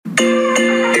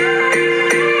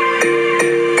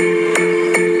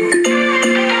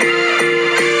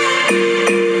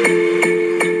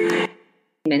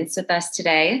with us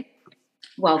today.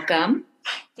 Welcome.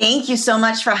 Thank you so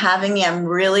much for having me. I'm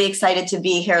really excited to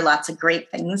be here. Lots of great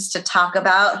things to talk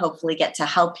about. Hopefully get to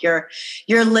help your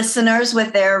listeners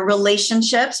with their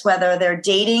relationships, whether they're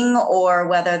dating or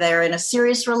whether they're in a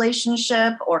serious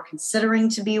relationship or considering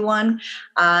to be one.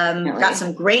 Got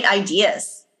some great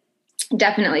ideas.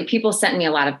 Definitely. People sent me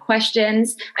a lot of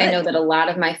questions. Good. I know that a lot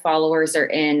of my followers are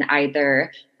in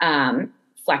either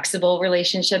flexible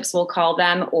relationships, we'll call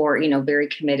them, or, very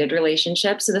committed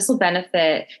relationships. So this will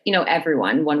benefit,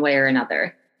 everyone one way or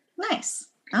another. Nice.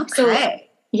 Okay.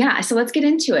 So let's get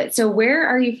into it. So where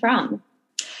are you from?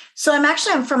 So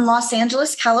I'm from Los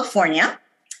Angeles, California.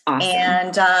 Awesome.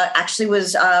 And actually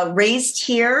was raised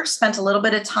here, spent a little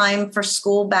bit of time for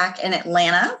school back in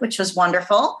Atlanta, which was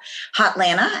wonderful.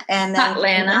 Hotlanta. And then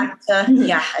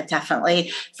Hotlanta.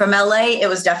 Definitely. From LA, it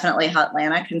was definitely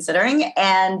Hotlanta considering.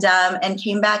 And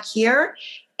came back here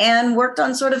and worked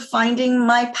on sort of finding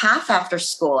my path after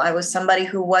school. I was somebody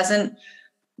who wasn't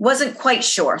quite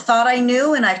sure, thought I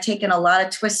knew, and I've taken a lot of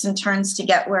twists and turns to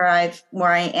get where I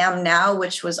am now,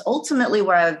 which was ultimately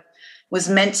where I was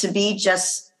meant to be.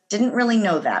 Just didn't really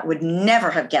know that. Would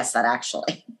never have guessed that,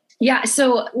 actually. Yeah.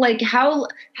 So how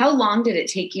long did it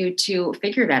take you to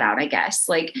figure that out, I guess?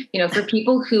 For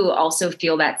people who also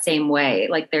feel that same way,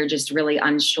 they're just really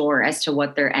unsure as to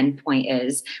what their endpoint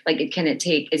is.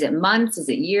 Is it months? Is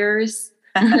it years?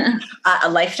 A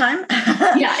lifetime?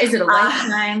 Yeah. Is it a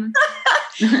lifetime?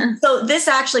 So this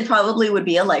actually probably would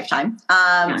be a lifetime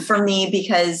for me,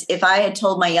 because if I had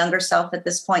told my younger self at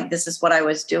this point, this is what I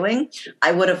was doing,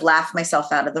 I would have laughed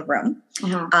myself out of the room.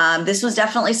 Mm-hmm. This was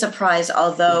definitely a surprise,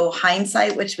 although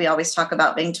hindsight, which we always talk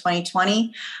about being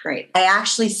 20/20, right. I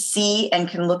actually see and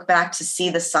can look back to see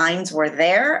the signs were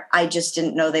there. I just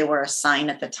didn't know they were a sign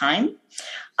at the time.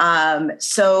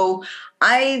 So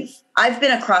I've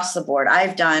been across the board.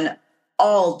 I've done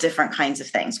all different kinds of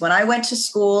things. When I went to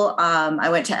school, I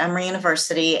went to Emory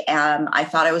University, and I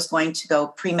thought I was going to go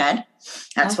pre-med.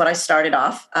 That's what I started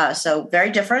off. So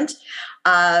very different.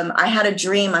 I had a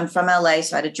dream. I'm from LA,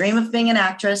 so I had a dream of being an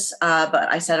actress,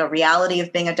 but I said a reality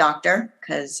of being a doctor,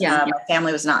 because my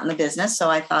family was not in the business. So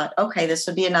I thought, okay, this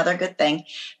would be another good thing.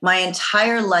 My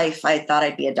entire life, I thought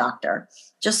I'd be a doctor.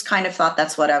 Just kind of thought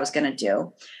that's what I was going to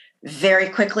do. Very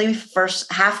quickly,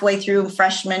 first halfway through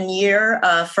freshman year,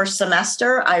 first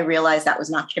semester, I realized that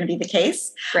was not going to be the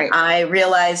case. Right. I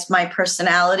realized my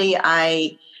personality.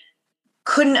 I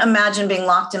couldn't imagine being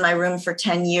locked in my room for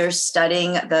 10 years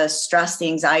studying. The stress, the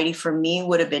anxiety for me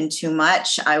would have been too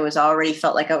much. I was already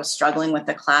felt like I was struggling with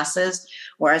the classes,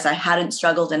 whereas I hadn't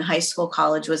struggled in high school.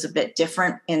 College was a bit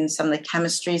different in some of the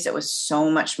chemistries. It was so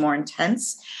much more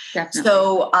intense. Definitely.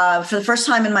 So for the first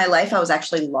time in my life, I was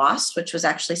actually lost, which was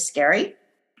actually scary.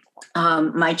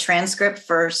 My transcript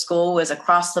for school was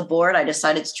across the board. I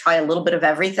decided to try a little bit of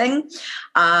everything.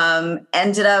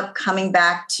 Ended up coming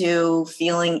back to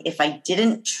feeling if I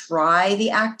didn't try the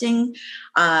acting,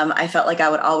 I felt like I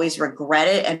would always regret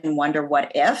it and wonder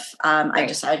what if. I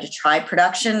decided to try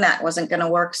production. That wasn't going to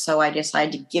work. So I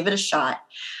decided to give it a shot.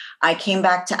 I came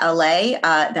back to LA.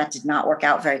 That did not work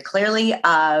out very clearly.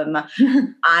 But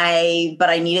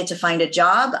I needed to find a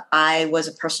job. I was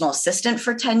a personal assistant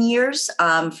for 10 years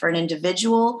for an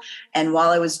individual. And while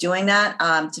I was doing that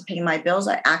to pay my bills,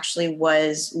 I actually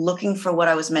was looking for what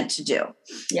I was meant to do.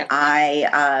 Yep.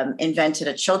 I invented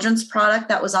a children's product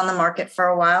that was on the market for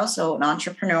a while. So an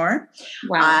entrepreneur.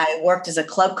 Wow. I worked as a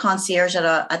club concierge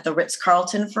at the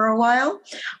Ritz-Carlton for a while,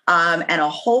 and a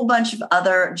whole bunch of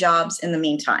other jobs in the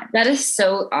meantime. That is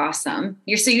so awesome.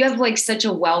 You have such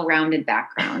a well-rounded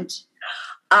background.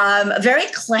 Very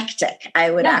eclectic, I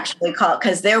would actually call it,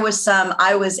 because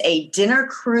I was a dinner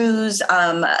cruise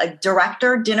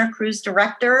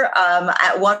director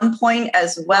at one point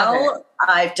as well.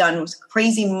 I've done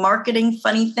crazy marketing,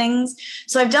 funny things.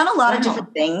 So I've done a lot of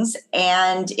different things.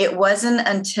 And it wasn't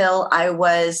until I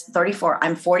was 34.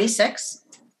 I'm 46.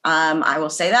 I will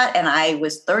say that. And I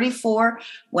was 34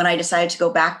 when I decided to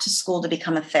go back to school to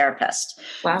become a therapist.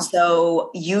 Wow.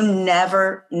 So you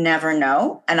never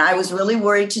know. And I was really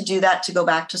worried to do that, to go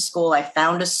back to school. I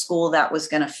found a school that was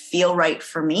going to feel right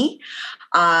for me,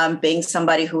 being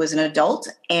somebody who was an adult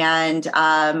and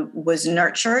was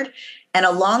nurtured. And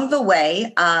along the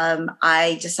way,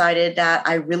 I decided that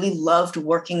I really loved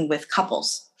working with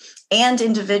couples and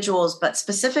individuals, but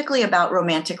specifically about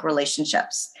romantic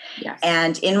relationships. Yes.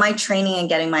 And in my training and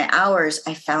getting my hours,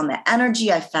 I found the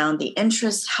energy, I found the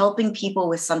interest, helping people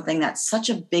with something that's such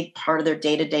a big part of their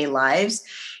day-to-day lives.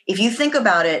 If you think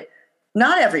about it,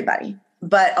 not everybody,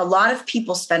 but a lot of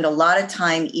people spend a lot of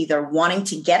time either wanting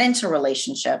to get into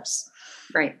relationships,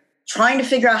 right, trying to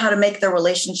figure out how to make their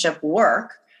relationship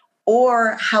work,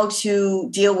 or how to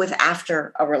deal with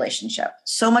after a relationship,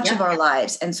 so much of our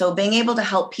lives. And so being able to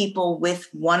help people with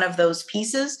one of those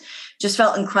pieces just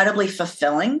felt incredibly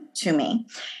fulfilling to me.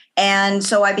 And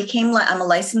so I'm a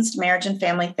licensed marriage and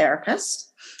family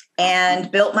therapist, and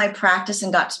built my practice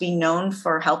and got to be known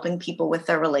for helping people with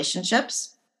their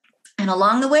relationships. And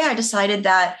along the way, I decided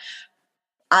that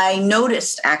I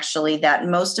noticed actually that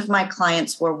most of my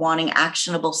clients were wanting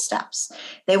actionable steps.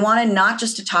 They wanted not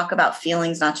just to talk about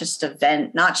feelings, not just to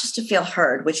vent, not just to feel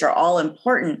heard, which are all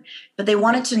important, but they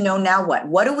wanted to know, now what?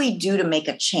 What do we do to make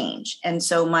a change? And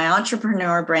so my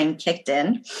entrepreneur brain kicked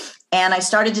in, and I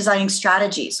started designing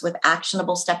strategies with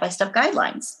actionable step-by-step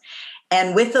guidelines.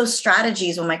 And with those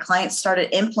strategies, when my clients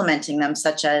started implementing them,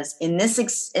 such as in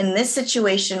this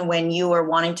situation, when you are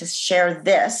wanting to share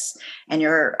this and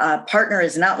your partner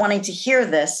is not wanting to hear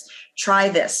this, try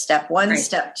this. Step 1, right.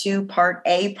 Step 2, part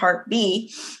A, part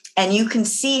B. And you can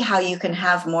see how you can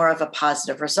have more of a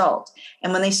positive result.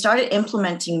 And when they started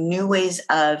implementing new ways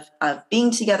of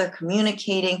being together,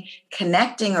 communicating,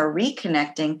 connecting or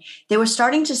reconnecting, they were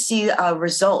starting to see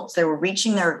results. They were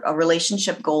reaching their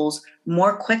relationship goals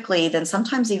more quickly than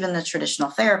sometimes even the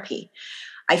traditional therapy.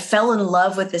 I fell in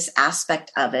love with this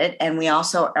aspect of it. And we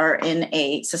also are in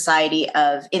a society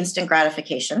of instant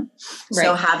gratification. Right.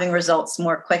 So having results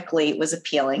more quickly was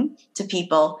appealing to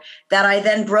people, that I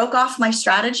then broke off my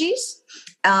strategies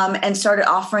and started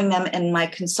offering them in my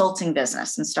consulting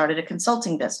business, and started a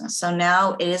consulting business. So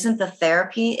now it isn't the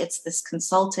therapy, it's this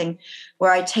consulting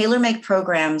where I tailor make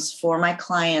programs for my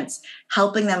clients,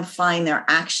 helping them find their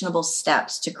actionable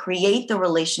steps to create the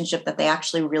relationship that they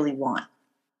actually really want.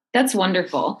 That's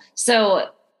wonderful. So,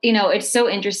 it's so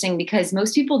interesting because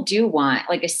most people do want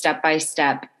like a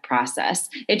step-by-step process.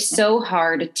 It's so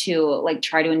hard to like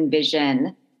try to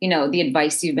envision, the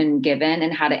advice you've been given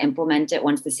and how to implement it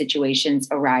once the situations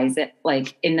arise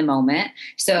like in the moment.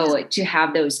 So to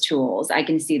have those tools, I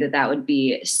can see that would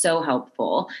be so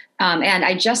helpful. And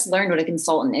I just learned what a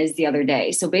consultant is the other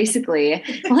day. So basically,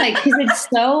 like, 'cause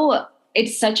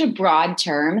it's such a broad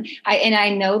term. I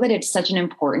know that it's such an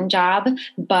important job,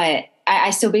 but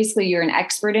so basically you're an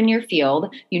expert in your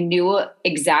field. You knew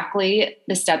exactly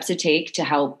the steps to take to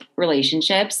help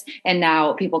relationships. And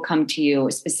now people come to you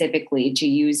specifically to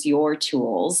use your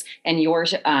tools and your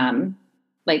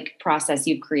process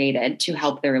you've created to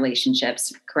help their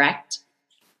relationships, correct?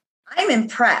 I'm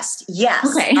impressed. Yes.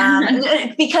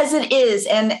 Okay. Because it is.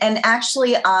 And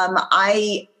actually,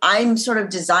 I'm sort of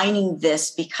designing this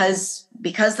because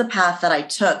the path that I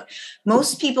took,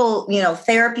 most people,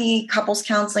 therapy, couples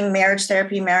counseling, marriage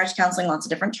therapy, marriage counseling, lots of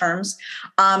different terms,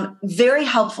 very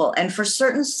helpful. And for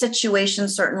certain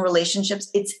situations, certain relationships,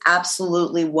 it's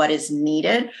absolutely what is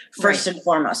needed first and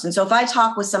foremost. And so if I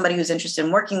talk with somebody who's interested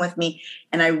in working with me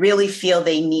and I really feel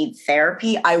they need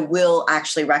therapy, I will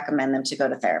actually recommend them to go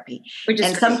to therapy.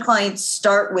 And some clients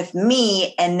start with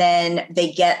me and then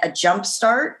they get a jump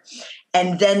start.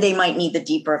 And then they might need the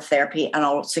deeper of therapy, and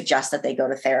I'll suggest that they go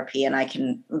to therapy, and I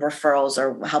can referrals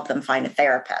or help them find a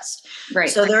therapist. Right.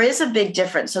 So there is a big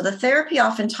difference. So the therapy,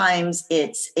 oftentimes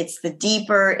it's the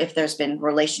deeper, if there's been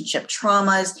relationship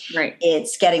traumas, right.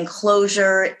 It's getting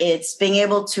closure. It's being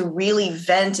able to really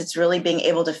vent. It's really being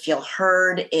able to feel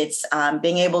heard. It's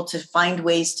being able to find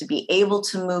ways to be able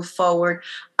to move forward,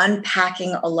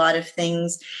 unpacking a lot of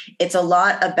things. It's a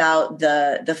lot about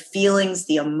the feelings,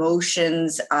 the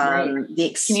emotions, right. The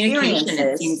experiences. Communication,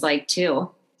 it seems like,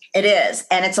 too. It is.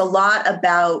 And it's a lot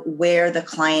about where the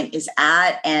client is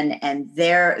at and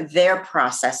their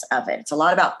process of it. It's a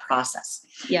lot about process.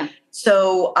 Yeah.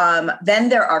 So then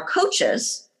there are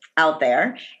coaches out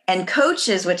there, and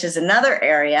coaches, which is another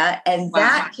area. And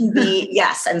that can be,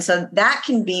 yes. And so that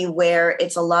can be where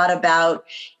it's a lot about,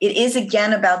 it is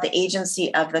again about the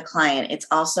agency of the client. It's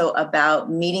also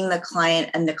about meeting the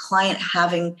client and the client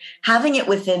having it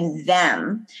within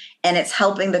them. And it's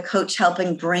helping the coach,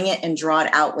 helping bring it and draw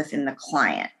it out within the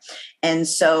client. And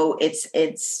so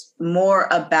it's more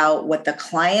about what the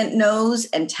client knows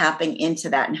and tapping into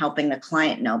that and helping the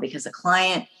client know, because the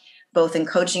client, both in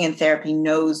coaching and therapy,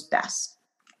 knows best.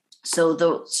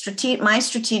 So my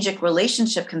strategic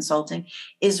relationship consulting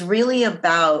is really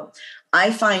about,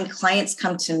 I find clients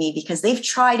come to me because they've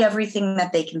tried everything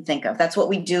that they can think of. That's what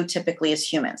we do typically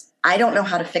as humans. I don't know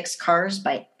how to fix cars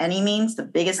by any means. The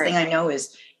biggest thing I know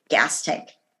is gas tank.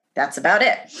 That's about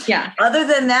it. Yeah. Other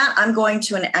than that, I'm going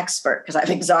to an expert because I've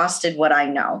exhausted what I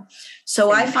know.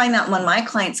 So I find that when my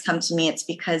clients come to me, it's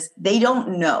because they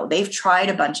don't know. They've tried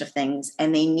a bunch of things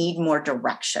and they need more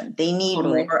direction. They need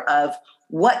more of,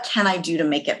 what can I do to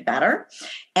make it better?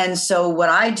 And so what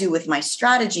I do with my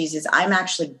strategies is I'm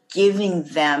actually giving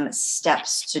them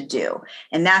steps to do.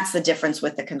 And that's the difference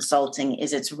with the consulting,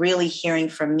 is it's really hearing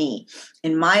from me.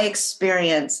 In my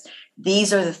experience,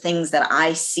 these are the things that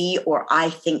I see or I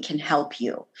think can help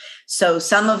you. So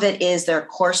some of it is their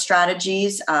core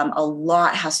strategies. A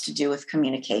lot has to do with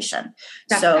communication.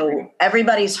 Definitely. So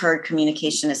everybody's heard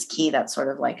communication is key. That's sort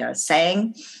of like a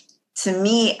saying. To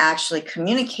me, actually,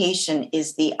 communication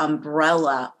is the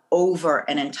umbrella over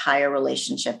an entire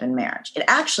relationship and marriage. It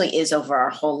actually is over our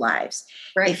whole lives.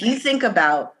 Right. If you think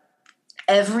about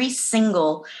every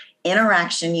single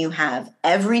interaction you have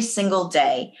every single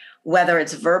day, whether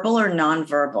it's verbal or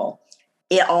nonverbal,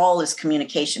 it all is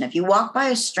communication. If you walk by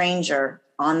a stranger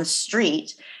on the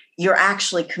street, you're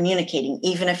actually communicating,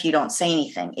 even if you don't say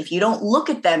anything. If you don't look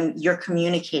at them, you're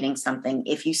communicating something.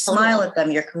 If you smile at them,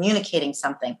 you're communicating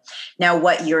something. Now,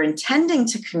 what you're intending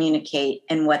to communicate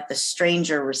and what the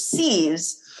stranger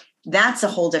receives, that's a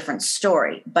whole different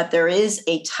story. But there is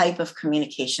a type of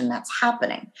communication that's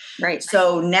happening. Right.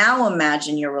 So now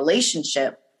imagine your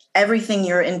relationship. Everything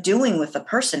you're doing with the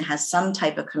person has some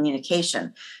type of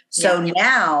communication. So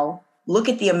now look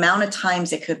at the amount of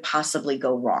times it could possibly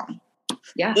go wrong.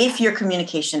 Yeah. If your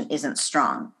communication isn't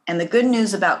strong. And the good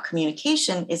news about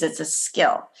communication is it's a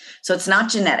skill. So it's not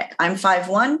genetic. I'm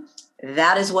 5'1".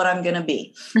 That is what I'm going to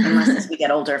be, unless as we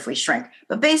get older, if we shrink.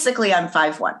 But basically, I'm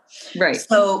 5'1". Right.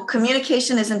 So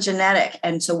communication isn't genetic.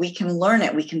 And so we can learn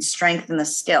it. We can strengthen the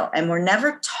skill. And we're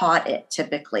never taught it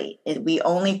typically. We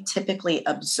only typically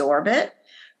absorb it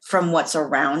from what's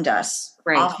around us,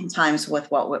 right. Oftentimes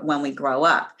with when we grow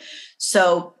up.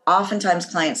 So oftentimes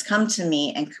clients come to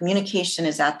me and communication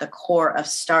is at the core of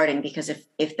starting, because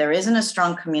if there isn't a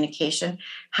strong communication,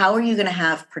 how are you going to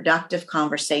have productive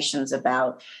conversations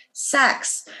about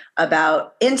sex,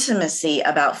 about intimacy,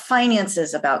 about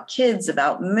finances, about kids,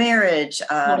 about marriage,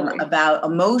 about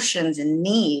emotions and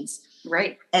needs?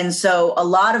 Right. And so a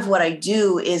lot of what I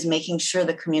do is making sure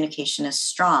the communication is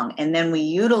strong. And then we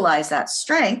utilize that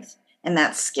strength and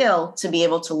that skill to be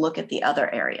able to look at the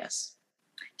other areas.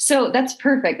 So that's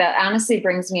perfect. That honestly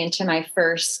brings me into my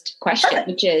first question,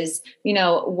 which is,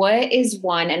 what is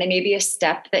one, and it may be a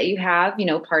step that you have,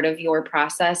 part of your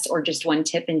process or just one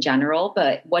tip in general,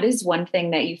 but what is one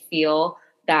thing that you feel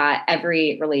that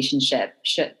every relationship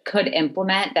could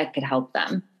implement that could help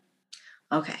them?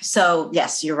 Okay. So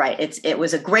yes, you're right.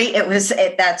 That's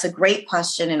a great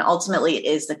question. And ultimately it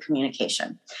is the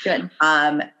communication. Good.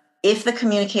 If the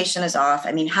communication is off,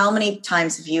 how many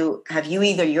times have you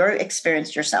either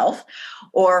experienced yourself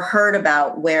or heard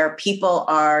about where people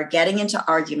are getting into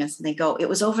arguments and they go, it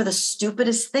was over the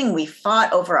stupidest thing. We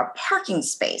fought over a parking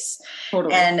space.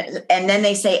 Totally. And then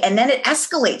they say, and then it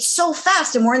escalates so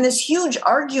fast and we're in this huge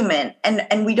argument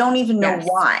and we don't even know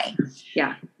why.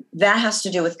 Yeah. That has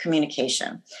to do with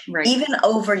communication. Right. Even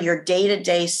over your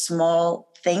day-to-day small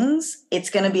things, it's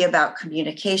going to be about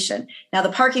communication. Now,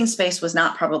 the parking space was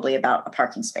not probably about a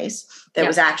parking space. There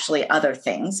was actually other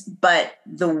things, but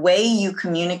the way you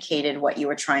communicated what you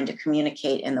were trying to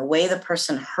communicate and the way the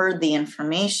person heard the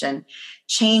information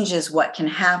changes what can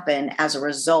happen as a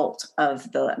result of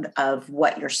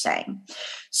what you're saying.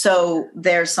 So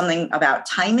there's something about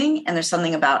timing and there's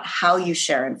something about how you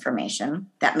share information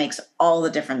that makes all the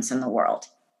difference in the world.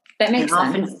 That makes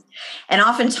sense. And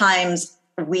oftentimes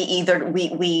we either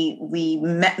we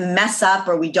mess up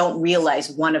or we don't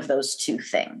realize one of those two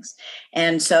things.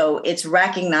 And so it's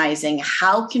recognizing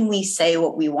how can we say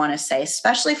what we want to say,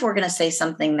 especially if we're going to say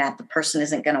something that the person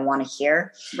isn't going to want to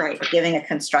hear. Right. We're giving a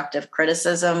constructive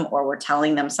criticism or we're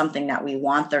telling them something that we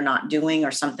want they're not doing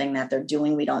or something that they're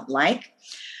doing we don't like.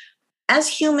 As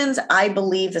humans, I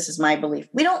believe, this is my belief,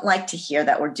 we don't like to hear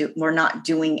that we're not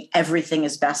doing everything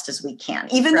as best as we can,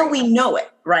 even though we know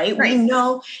it, right? We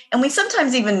know, and we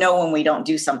sometimes even know when we don't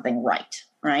do something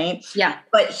right? Yeah.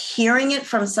 But hearing it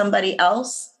from somebody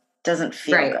else doesn't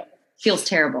feel good. Feels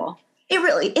terrible.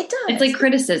 It does. It's like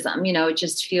criticism, it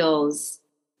just feels,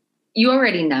 you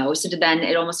already know. So then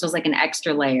it almost feels like an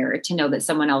extra layer to know that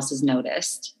someone else has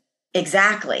noticed.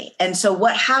 Exactly. And so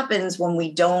what happens when we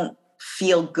don't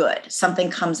feel good, something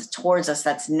comes towards us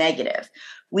that's negative,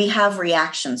 we have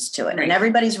reactions to it. Right. And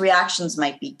everybody's reactions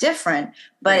might be different,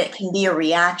 but it can be a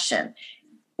reaction.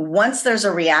 Once there's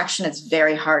a reaction, it's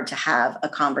very hard to have a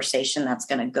conversation that's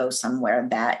going to go somewhere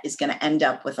that is going to end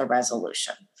up with a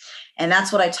resolution. And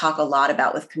that's what I talk a lot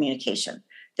about with communication.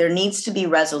 There needs to be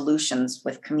resolutions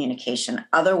with communication.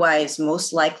 Otherwise,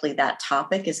 most likely that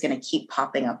topic is going to keep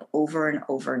popping up over and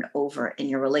over and over in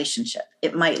your relationship.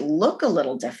 It might look a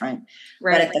little different,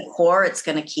 right, but at the core, it's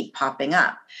going to keep popping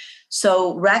up.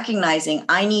 So recognizing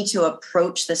I need to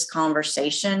approach this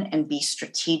conversation and be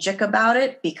strategic about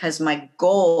it because my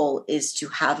goal is to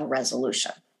have a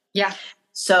resolution. Yeah.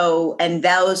 So, and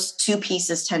those two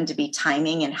pieces tend to be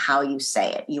timing and how you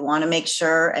say it. You want to make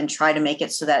sure and try to make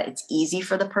it so that it's easy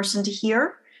for the person to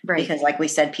hear. Right. Because like we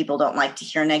said, people don't like to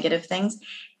hear negative things.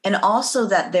 And also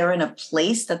that they're in a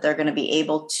place that they're going to be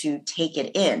able to take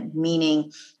it in.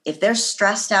 Meaning if they're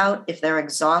stressed out, if they're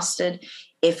exhausted,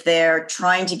 if they're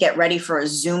trying to get ready for a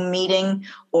Zoom meeting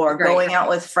or going out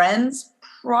with friends,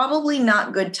 probably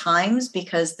not good times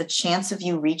because the chance of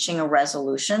you reaching a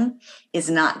resolution is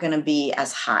not going to be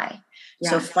as high.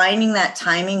 Yeah. So finding that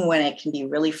timing when it can be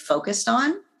really focused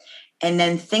on, and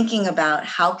then thinking about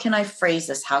how can I phrase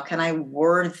this? How can I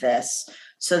word this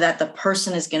so that the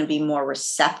person is going to be more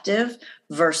receptive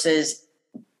versus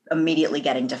immediately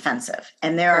getting defensive?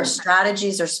 And there are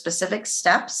strategies or specific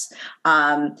steps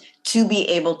to be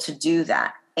able to do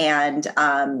that. And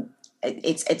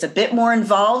it's a bit more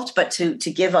involved, but to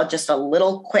give just a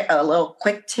little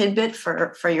quick tidbit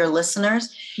for your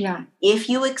listeners. Yeah. If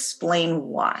you explain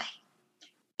why,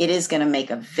 it is going to make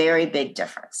a very big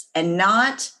difference, and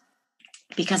not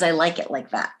because I like it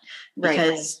like that,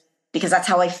 because that's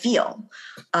how I feel,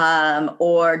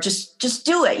 or just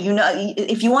do it. You know,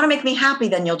 if you want to make me happy,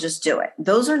 then you'll just do it.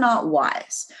 Those are not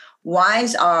whys.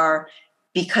 Whys are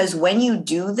because when you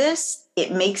do this,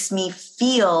 it makes me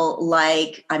feel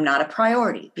like I'm not a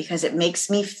priority, because it makes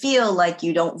me feel like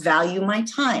you don't value my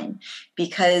time,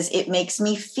 because it makes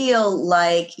me feel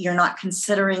like you're not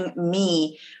considering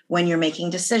me when you're making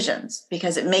decisions,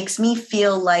 because it makes me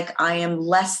feel like I am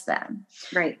less than.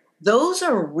 Right. Those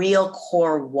are real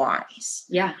core whys.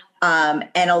 Yeah.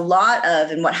 And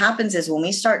what happens is when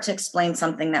we start to explain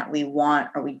something that we want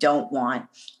or we don't want,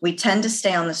 we tend to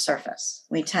stay on the surface.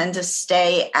 We tend to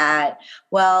stay at,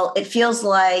 well, it feels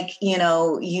like,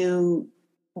 you're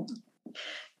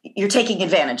taking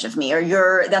advantage of me,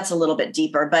 or that's a little bit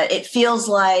deeper, but it feels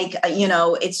like,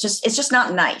 it's just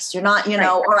not nice. You're not,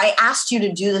 or I asked you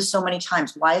to do this so many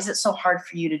times. Why is it so hard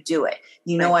for you to do it?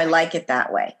 I like it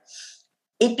that way.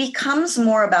 It becomes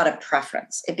more about a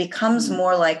preference. It becomes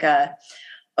more like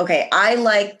I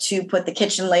like to put the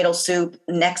kitchen ladle soup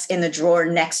in the drawer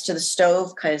next to the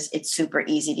stove because it's super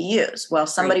easy to use. Well,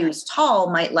 somebody who's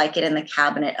tall might like it in the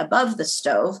cabinet above the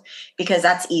stove because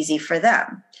that's easy for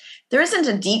them. There isn't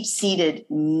a deep-seated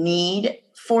need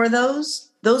for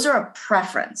those. Those are a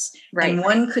preference. Right. And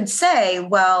one could say,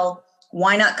 well,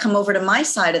 why not come over to my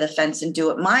side of the fence and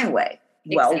do it my way?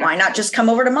 Well, Why not just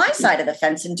come over to my side of the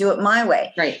fence and do it my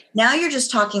way? Right. Now you're just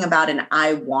talking about an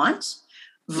I want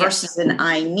versus an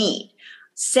I need.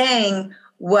 Saying,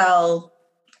 well,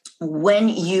 when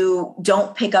you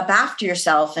don't pick up after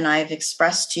yourself, and I've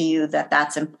expressed to you that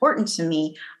that's important to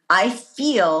me, I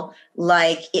feel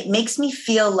like it makes me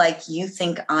feel like you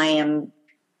think I am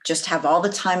just have all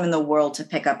the time in the world to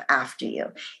pick up after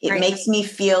you. It makes me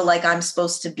feel like I'm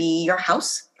supposed to be your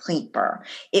house cleaner.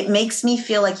 It makes me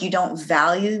feel like you don't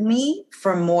value me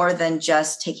for more than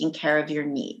just taking care of your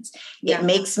needs. Yeah. It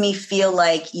makes me feel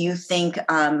like you think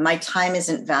my time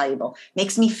isn't valuable.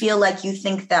 Makes me feel like you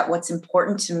think that what's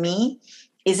important to me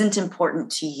isn't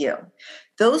important to you.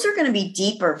 Those are going to be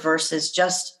deeper versus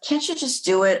just, can't you just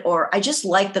do it? Or I just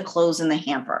like the clothes in the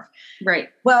hamper. Right.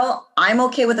 Well, I'm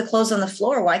okay with the clothes on the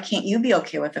floor. Why can't you be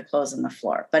okay with the clothes on the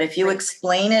floor? But if you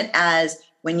explain it as,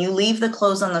 when you leave the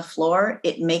clothes on the floor,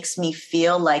 it makes me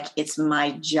feel like it's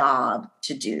my job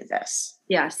to do this.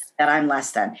 Yes. That I'm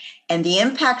less than. And the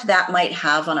impact that might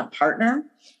have on a partner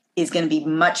is going to be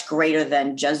much greater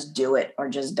than just do it or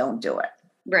just don't do it.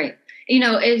 Right.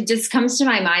 It just comes to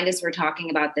my mind as we're talking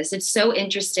about this. It's so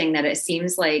interesting that it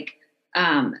seems like,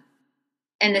 and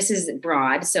this is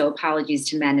broad, so apologies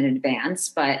to men in advance,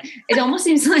 but it almost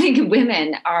seems like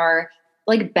women are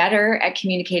like better at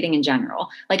communicating in general.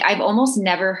 Like I've almost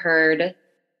never heard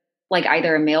like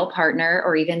either a male partner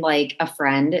or even like a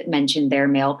friend mention their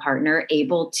male partner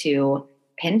able to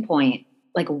pinpoint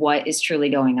like what is truly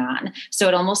going on. So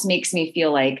it almost makes me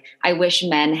feel like I wish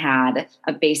men had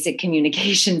a basic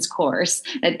communications course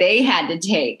that they had to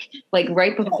take like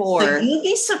right before. So you'd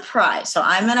be surprised. So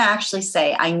I'm going to actually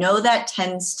say, I know that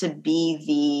tends to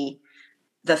be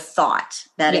the thought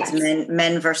that it's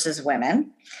men versus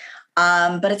women.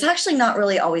 But it's actually not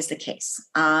really always the case.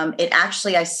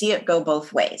 I see it go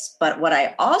both ways. But what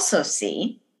I also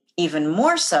see, even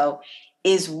more so,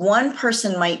 is one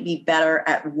person might be better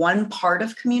at one part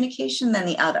of communication than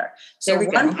the other. So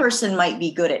one person might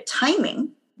be good at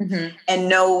timing and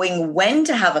knowing when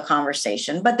to have a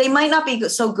conversation, but they might not be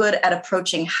so good at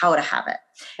approaching how to have it.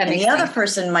 And the other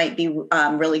person might be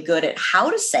really good at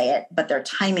how to say it, but their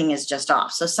timing is just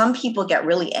off. So some people get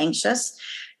really anxious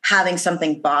having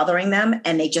something bothering them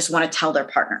and they just want to tell their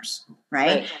partners,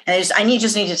 right? And I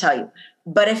just need to tell you.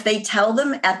 But if they tell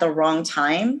them at the wrong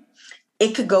time,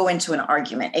 it could go into an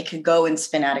argument. It could go and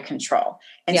spin out of control.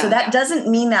 And so that doesn't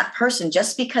mean that person,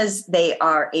 just because they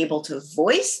are able to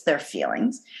voice their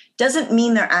feelings, doesn't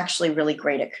mean they're actually really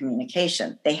great at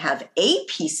communication. They have a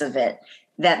piece of it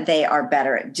that they are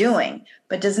better at doing,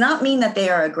 but does not mean that they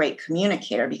are a great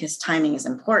communicator, because timing is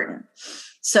important.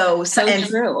 So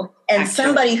true. And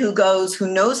somebody who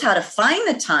knows how to find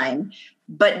the time,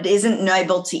 but isn't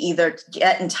able to either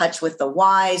get in touch with the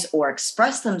whys or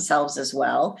express themselves as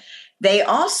well, they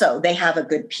have a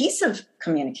good piece of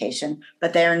communication,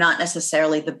 but they are not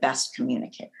necessarily the best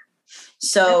communicator.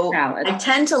 So I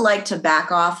tend to like to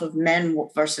back off of men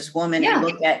versus women and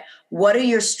look at what are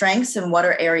your strengths and what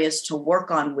are areas to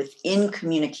work on within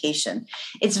communication.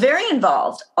 It's very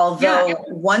involved, although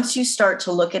once you start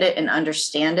to look at it and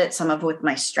understand it, some of it with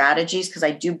my strategies, because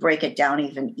I do break it down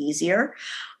even easier,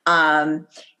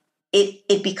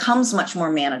 it becomes much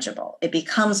more manageable. It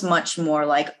becomes much more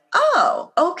like,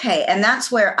 oh, okay. And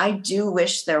that's where I do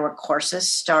wish there were courses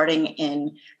starting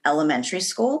in elementary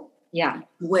school. Yeah.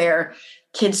 Where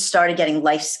kids started getting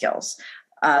life skills,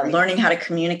 learning how to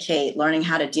communicate, learning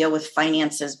how to deal with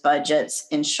finances, budgets,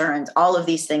 insurance, all of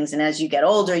these things. And as you get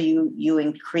older, you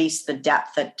increase the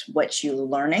depth at what you're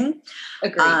learning.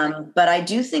 Agreed. But I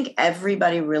do think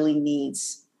everybody really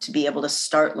needs to be able to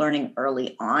start learning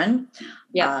early on.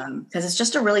 Yeah. Because it's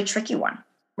just a really tricky one.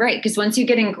 Right. Because once you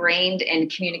get ingrained in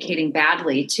communicating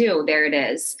badly too, there it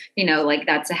is, like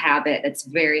that's a habit that's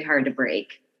very hard to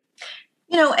break.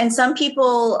 And some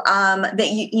people that,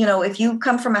 if you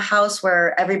come from a house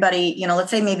where everybody,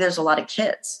 let's say maybe there's a lot of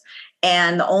kids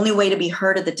and the only way to be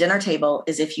heard at the dinner table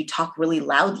is if you talk really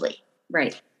loudly.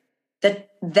 Right.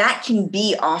 That can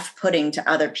be off-putting to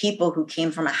other people who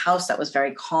came from a house that was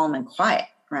very calm and quiet.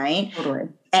 Right. Totally.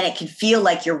 And it can feel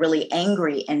like you're really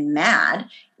angry and mad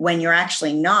when you're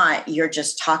actually not. You're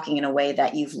just talking in a way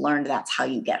that you've learned that's how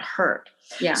you get heard.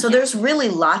 Yeah. So there's really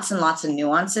lots and lots of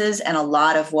nuances, and a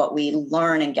lot of what we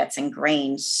learn and gets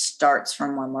ingrained starts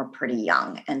from when we're pretty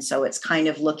young. And so it's kind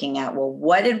of looking at, well,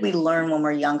 what did we learn when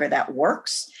we're younger that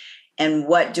works? And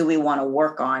what do we want to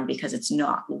work on because it's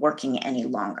not working any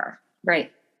longer?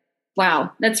 Right.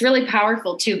 Wow. That's really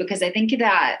powerful too, because I think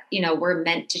that, we're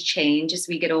meant to change as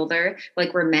we get older.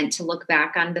 Like we're meant to look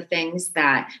back on the things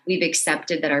that we've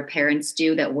accepted that our parents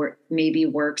do that maybe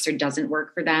works or doesn't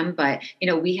work for them. But,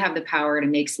 we have the power to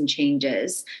make some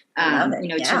changes,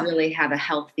 to really have a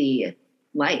healthy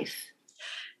life.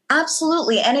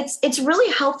 Absolutely. And it's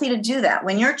really healthy to do that.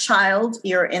 When you're a child,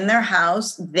 you're in their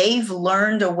house, they've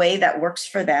learned a way that works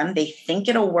for them. They think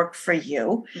it'll work for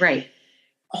you. Right.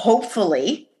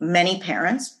 Hopefully, many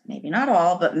parents, maybe not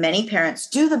all, but many parents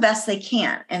do the best they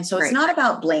can. And so it's not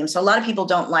about blame. So a lot of people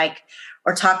don't like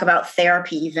or talk about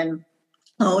therapy even,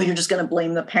 you're just going to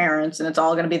blame the parents and it's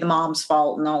all going to be the mom's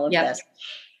fault and all of this.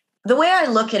 The way I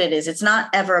look at it is it's not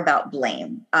ever about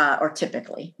blame, or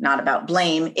typically not about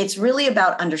blame. It's really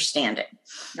about understanding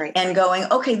and going,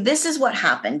 okay, this is what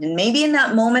happened. And maybe in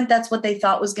that moment, that's what they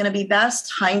thought was going to be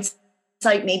best.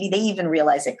 Hindsight, maybe they even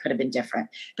realized it could have been different,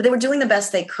 but they were doing the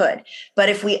best they could. But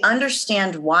if we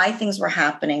understand why things were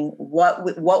happening,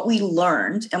 what we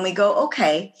learned, and we go,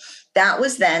 okay, that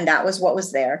was then, that was what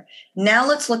was there. Now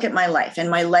let's look at my life,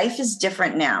 and my life is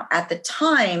different now. At the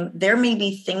time, there may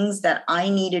be things that I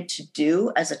needed to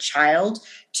do as a child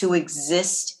to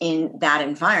exist in that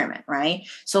environment, right?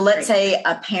 So let's say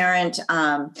a parent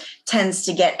tends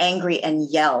to get angry and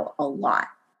yell a lot.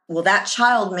 Well, that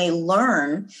child may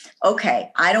learn, okay,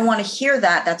 I don't want to hear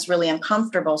that. That's really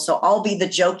uncomfortable. So I'll be the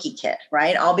jokey kid,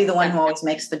 right? I'll be the one who always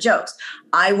makes the jokes.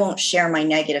 I won't share my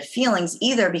negative feelings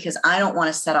either because I don't want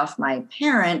to set off my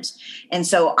parent. And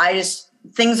so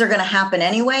things are going to happen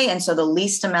anyway. And so the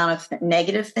least amount of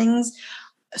negative things.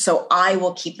 So I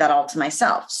will keep that all to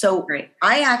myself. So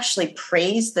I actually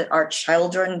praise our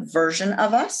children version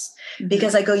of us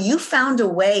because I go, you found a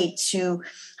way to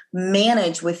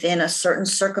manage within a certain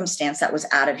circumstance that was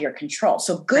out of your control.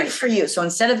 So good for you. So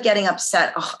instead of getting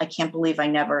upset, oh, I can't believe I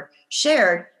never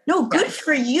shared. No, good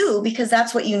for you because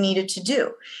that's what you needed to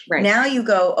do. Right. Now you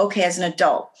go, okay, as an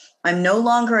adult, I'm no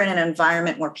longer in an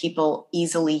environment where people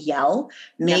easily yell.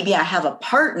 Maybe I have a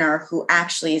partner who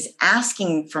actually is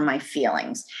asking for my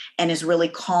feelings and is really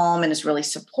calm and is really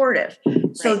supportive.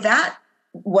 So that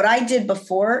what I did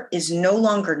before is no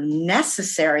longer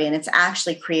necessary, and it's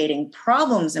actually creating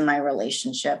problems in my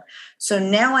relationship. So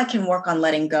now I can work on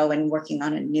letting go and working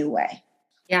on a new way.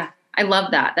 Yeah. I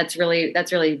love that. That's really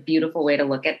a beautiful way to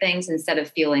look at things instead of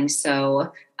feeling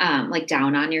so like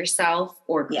down on yourself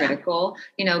or critical,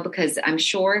 because I'm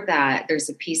sure that there's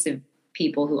a piece of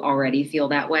people who already feel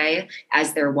that way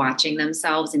as they're watching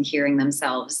themselves and hearing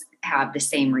themselves have the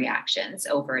same reactions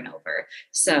over and over.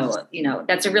 So,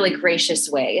 that's a really gracious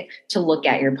way to look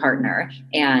at your partner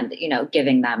and,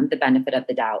 giving them the benefit of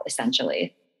the doubt,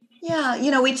 essentially.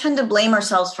 Yeah. We tend to blame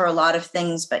ourselves for a lot of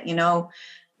things, but,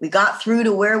 we got through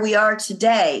to where we are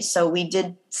today. So we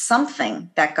did something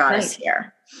that got us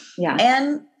here. Yeah.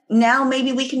 And now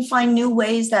maybe we can find new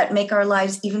ways that make our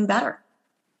lives even better.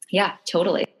 Yeah,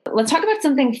 totally. Let's talk about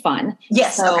something fun.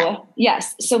 Yes.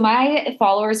 Yes. So my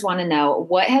followers want to know,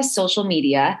 what has social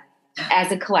media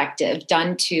as a collective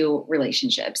done to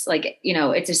relationships? Like,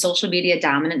 it's a social media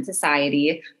dominant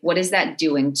society. What is that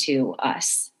doing to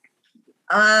us?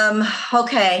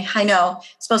 Okay. I know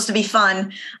it's supposed to be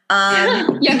fun. Yeah,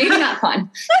 maybe not fun.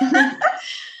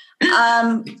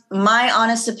 My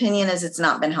honest opinion is it's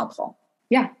not been helpful.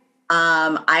 Yeah.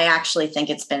 I actually think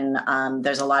it's been,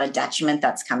 there's a lot of detriment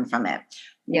that's come from it.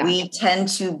 Yeah. We tend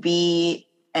to be,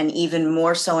 and even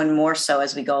more so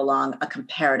as we go along, a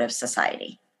comparative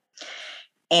society.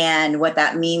 And what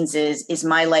that means is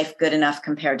my life good enough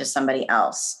compared to somebody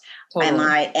else?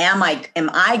 Totally. Am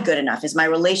I good enough? Is my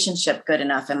relationship good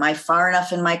enough? Am I far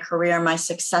enough in my career? Am I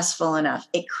successful enough?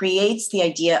 It creates the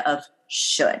idea of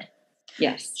should.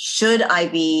 Yes. Should I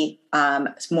be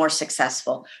more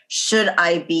successful? Should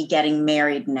I be getting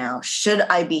married now? Should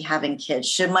I be having kids?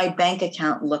 Should my bank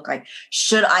account look like?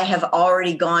 Should I have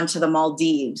already gone to the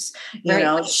Maldives?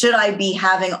 Should I be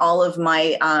having all of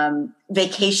my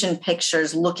vacation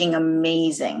pictures looking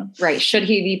amazing? Right. Should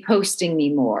he be posting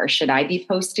me more? Should I be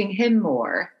posting him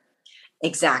more?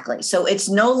 Exactly. So it's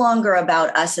no longer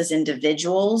about us as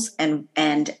individuals and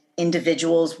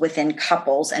individuals within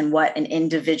couples and what an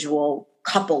individual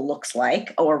couple looks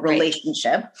like or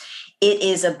relationship. Right. It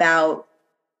is about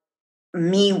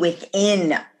me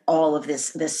within all of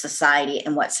this society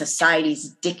and what society's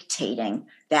dictating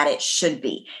that it should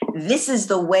be. This is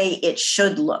the way it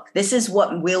should look. This is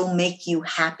what will make you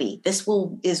happy. This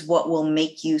is what will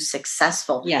make you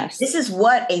successful. Yes. This is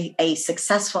what a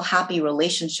successful, happy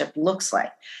relationship looks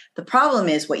like. The problem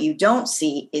is what you don't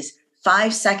see is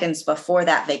 5 seconds before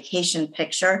that vacation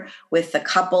picture with the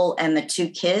couple and the 2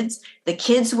 kids, the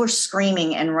kids were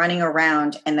screaming and running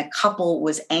around and the couple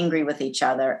was angry with each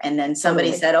other. And then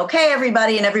somebody said, okay,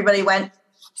 everybody. And everybody went,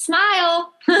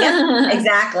 smile. Yeah,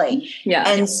 exactly. Yeah.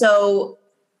 And so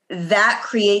that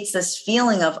creates this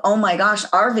feeling of, oh my gosh,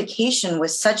 our vacation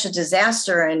was such a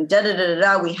disaster and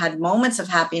we had moments of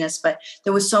happiness, but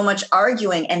there was so much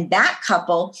arguing. And that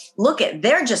couple,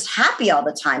 they're just happy all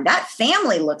the time. That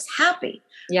family looks happy.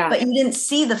 Yeah. But you didn't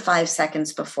see the 5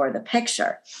 seconds before the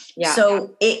picture. Yeah.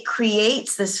 So it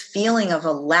creates this feeling of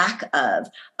a lack of,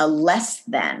 a less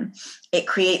than. It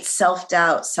creates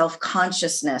self-doubt,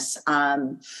 self-consciousness,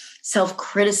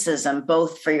 self-criticism,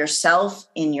 both for yourself,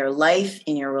 in your life,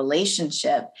 in your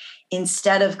relationship,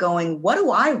 instead of going, what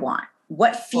do I want?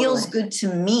 What feels good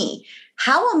to me?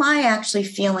 How am I actually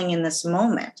feeling in this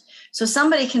moment? So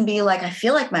somebody can be like, I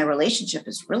feel like my relationship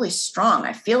is really strong.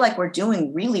 I feel like we're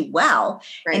doing really well.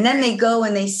 Right. And then they go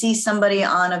and they see somebody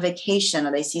on a vacation,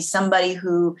 or they see somebody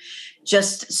who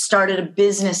just started a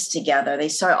business together. They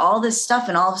start all this stuff,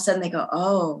 and all of a sudden they go,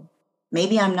 oh,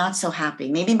 maybe I'm not so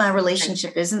happy. Maybe my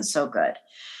relationship isn't so good.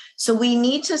 So we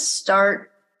need to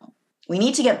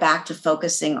get back to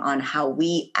focusing on how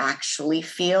we actually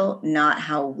feel, not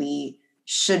how we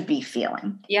should be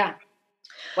feeling. Yeah.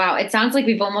 Wow. It sounds like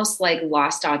we've almost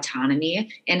lost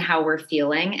autonomy in how we're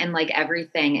feeling, and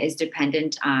everything is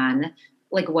dependent on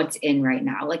what's in right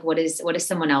now. What is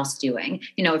someone else doing?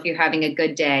 If you're having a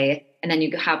good day and then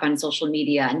you hop on social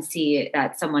media and see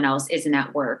that someone else isn't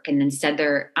at work and instead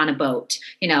they're on a boat,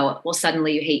 well,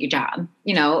 suddenly you hate your job,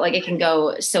 it can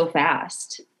go so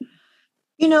fast.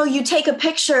 You take a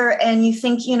picture and you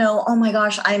think, oh my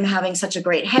gosh, I'm having such a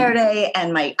great hair day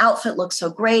and my outfit looks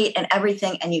so great and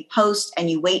everything. And you post and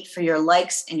you wait for your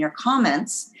likes and your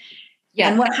comments. Yeah.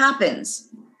 And what happens?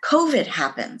 COVID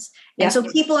happens. Yeah. And so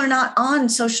people are not on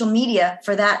social media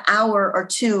for that hour or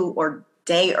 2 or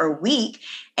day or week.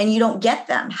 and you don't get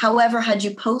them. However, had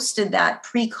you posted that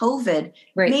pre-COVID,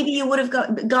 maybe you would have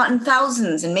gotten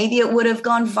thousands, and maybe it would have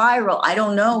gone viral. I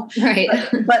don't know. Right.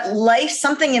 But life,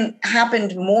 something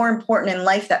happened more important in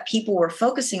life that people were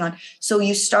focusing on. So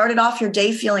you started off your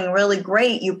day feeling really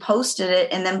great. You posted it.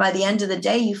 And then by the end of the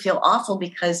day, you feel awful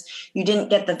because you didn't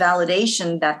get the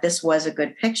validation that this was a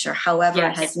good picture. However,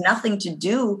 It has nothing to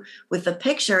do with the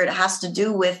picture. It has to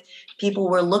do with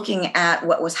people were looking at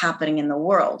what was happening in the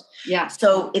world. Yeah.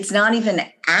 So it's not even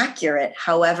accurate.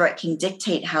 However, it can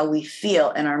dictate how we feel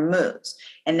and our moods.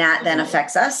 And that then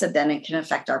affects us. And then it can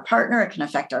affect our partner. It can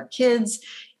affect our kids.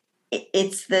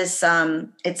 It's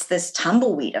this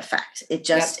tumbleweed effect.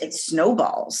 It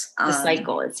snowballs. The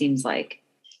cycle, it seems like.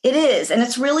 It is. And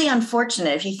it's really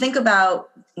unfortunate. If you think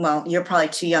about, well, you're probably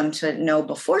too young to know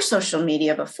before social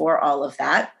media, before all of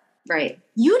that. Right.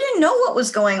 You didn't know what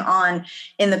was going on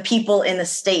in the people in the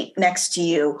state next to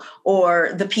you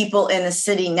or the people in the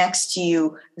city next to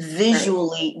you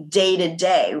visually day to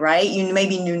day, right? You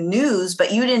maybe knew news,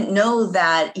 but you didn't know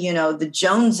that, the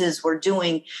Joneses were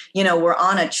were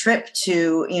on a trip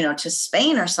to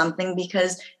Spain or something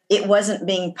because it wasn't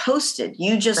being posted.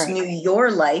 You just knew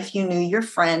your life. You knew your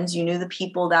friends. You knew the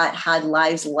people that had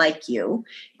lives like you.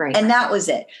 Right. And that was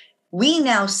it. We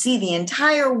now see the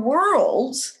entire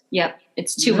world's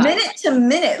it's too much. Minute to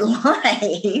minute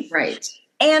life. Right.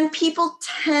 And people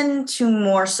tend to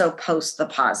more so post the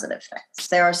positive things.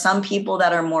 There are some people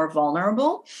that are more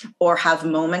vulnerable or have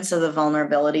moments of the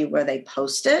vulnerability where they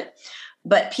post it,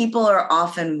 but people are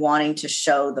often wanting to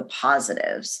show the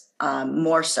positives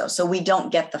more so. So we don't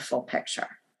get the full picture.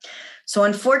 So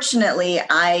unfortunately,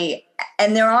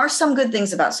 and there are some good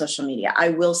things about social media. I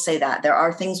will say that there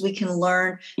are things we can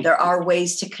learn. There are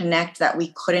ways to connect that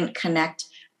we couldn't connect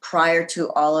prior to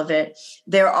all of it.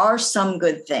 There are some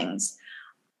good things.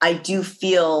 I do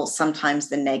feel sometimes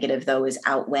the negative, though, is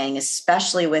outweighing,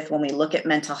 especially with when we look at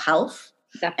mental health.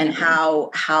 Definitely. And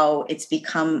how it's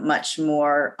become much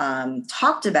more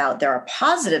talked about. There are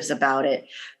positives about it,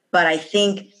 but I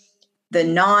think the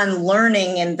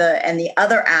non-learning and the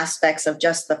other aspects of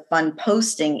just the fun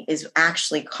posting is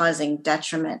actually causing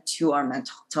detriment to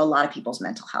a lot of people's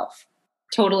mental health.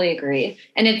 Totally agree.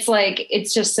 And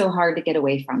it's just so hard to get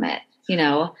away from it.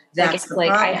 That's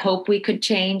I hope we could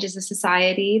change as a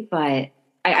society, but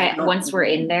I once we're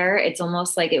in there, it's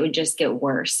almost like it would just get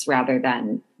worse rather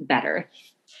than better.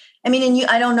 I mean, and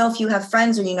I don't know if you have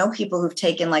friends or people who've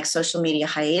taken like social media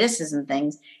hiatuses and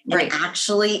things. And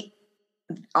actually,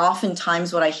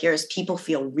 oftentimes what I hear is people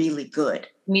feel really good.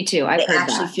 Me too. I've heard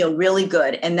actually feel really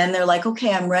good. And then they're like,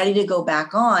 okay, I'm ready to go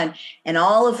back on. And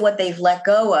all of what they've let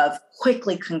go of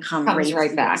quickly comes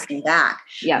right back.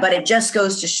 Yeah. But it just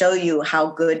goes to show you how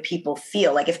good people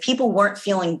feel. Like if people weren't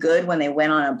feeling good when they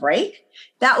went on a break,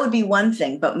 that would be one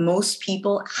thing. But most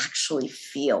people actually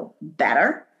feel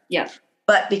better. Yeah.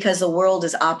 But because the world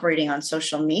is operating on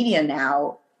social media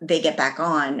now, they get back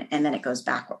on and then it goes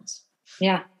backwards.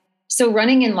 Yeah. So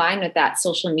running in line with that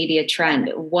social media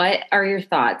trend, what are your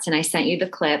thoughts? And I sent you the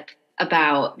clip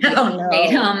about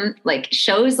like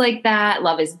shows like that,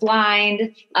 Love is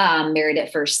Blind, Married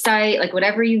at First Sight, like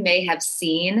whatever you may have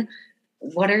seen.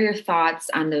 What are your thoughts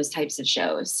on those types of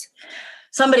shows?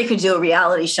 Somebody could do a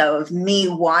reality show of me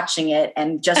watching it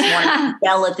and just wanting to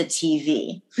yell at the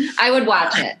TV. I would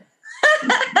watch it.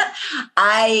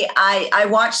 I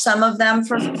watch some of them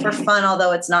for fun,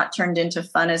 although it's not turned into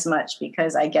fun as much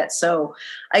because I get so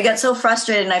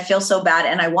frustrated and I feel so bad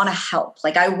and I want to help.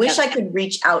 Like I wish I could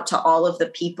reach out to all of the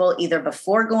people either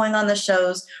before going on the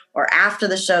shows or after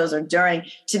the shows or during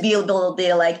to be able to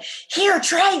be like, here,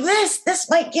 try this. This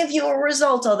might give you a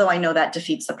result. Although I know that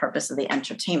defeats the purpose of the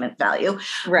entertainment value.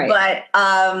 Right.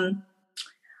 But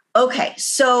okay,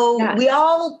 so we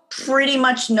all pretty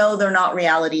much know they're not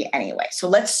reality anyway. So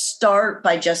let's start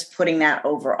by just putting that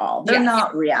overall. They're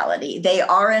not reality. They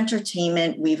are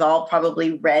entertainment. We've all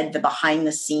probably read the behind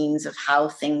the scenes of how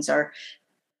things are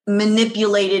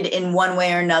manipulated in one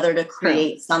way or another to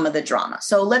create some of the drama.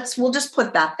 So we'll just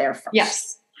put that there first.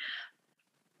 Yes.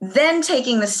 Then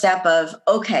taking the step of,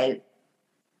 okay,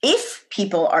 if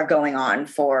people are going on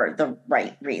for the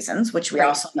right reasons, which we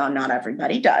also know not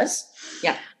everybody does.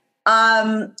 Yeah.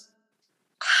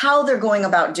 How they're going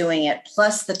about doing it,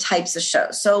 plus the types of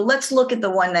shows. So let's look at the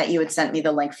one that you had sent me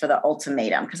the link for, the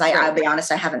Ultimatum, because I'll be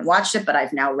honest, I haven't watched it, but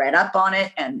I've now read up on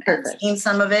it and seen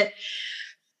some of it.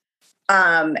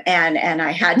 And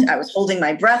I was holding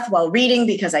my breath while reading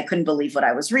because I couldn't believe what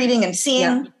I was reading and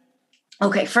seeing. Yeah.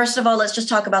 Okay, first of all, let's just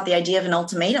talk about the idea of an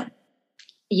ultimatum.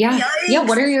 Yeah. Yikes. Yeah.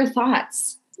 What are your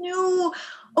thoughts? No.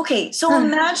 Okay. So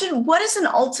imagine, what does an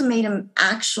ultimatum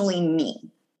actually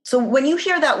mean? So when you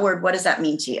hear that word, what does that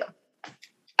mean to you?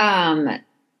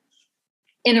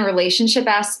 In a relationship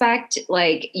aspect,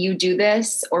 like you do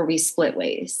this or we split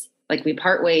ways, like we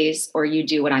part ways or you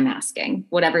do what I'm asking,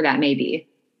 whatever that may be.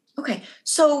 Okay.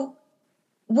 So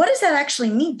what does that actually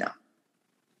mean though?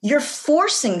 You're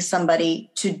forcing somebody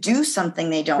to do something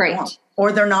they don't want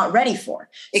or they're not ready for.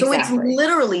 So it's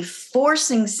literally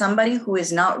forcing somebody who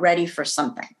is not ready for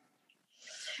something.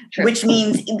 True. Which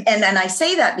means, and I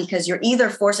say that because you're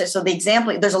either forced. So the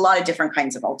example, there's a lot of different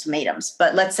kinds of ultimatums,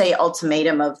 but let's say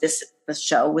ultimatum of this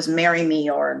show was marry me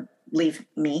or leave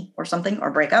me or something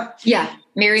or break up. Yeah.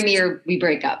 Marry me or we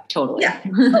break up. Totally. Yeah.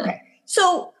 Okay.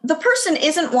 So the person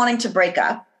isn't wanting to break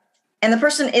up and the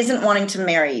person isn't wanting to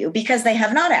marry you because they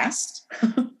have not asked.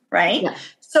 Right. Yeah.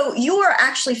 So you are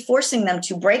actually forcing them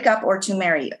to break up or to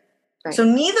marry you. Right. So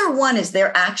neither one is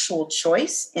their actual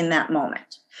choice in that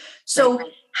moment. So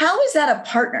how is that a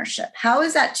partnership? How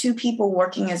is that two people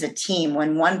working as a team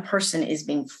when one person is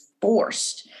being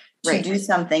forced to do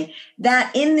something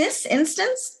that in this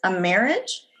instance, a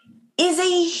marriage is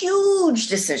a huge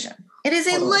decision. It is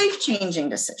a life-changing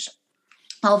decision.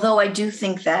 Although I do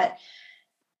think that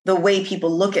the way people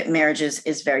look at marriages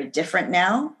is very different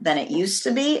now than it used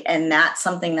to be. And that's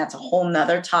something that's a whole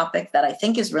nother topic that I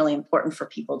think is really important for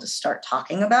people to start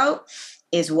talking about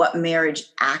is what marriage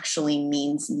actually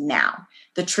means now.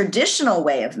 The traditional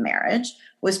way of marriage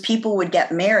was people would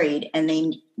get married and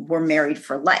they were married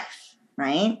for life,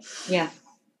 right? Yeah.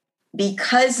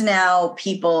 Because now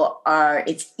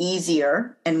it's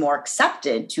easier and more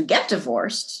accepted to get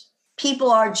divorced, people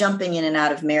are jumping in and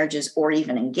out of marriages or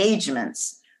even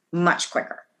engagements much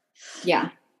quicker. Yeah.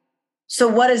 So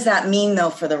what does that mean though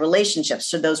for the relationships?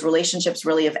 Should those relationships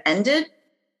really have ended?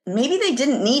 Maybe they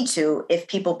didn't need to if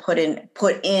people put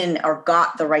in or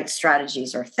got the right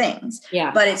strategies or things. Yeah.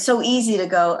 But it's so easy to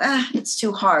go, it's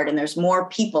too hard. And there's more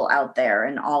people out there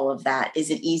and all of that.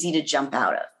 Is it easy to jump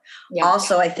out of? Yeah.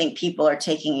 Also, I think people are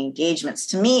taking engagements.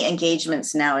 To me,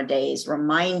 engagements nowadays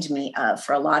remind me of,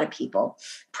 for a lot of people,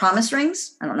 promise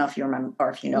rings. I don't know if you remember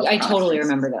or if you know. I totally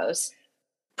remember those.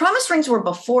 Promise rings were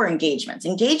before engagements.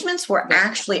 Engagements were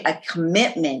actually a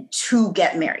commitment to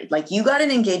get married. Like you got an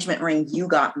engagement ring, you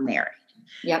got married.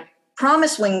 Yep.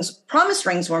 Promise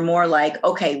rings were more like,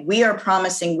 okay, we are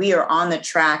promising, we are on the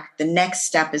track. The next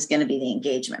step is going to be the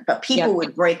engagement. But people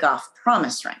would break off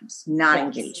promise rings, not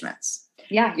engagements.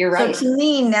 Yeah, you're right. So to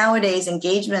me, nowadays,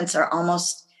 engagements are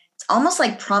almost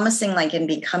like promising, like in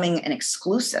becoming an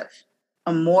exclusive,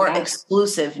 a more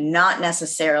exclusive, not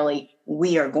necessarily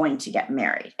we are going to get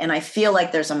married. And I feel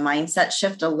like there's a mindset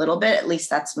shift a little bit. At least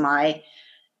that's my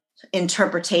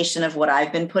interpretation of what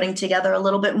I've been putting together a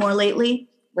little bit more lately.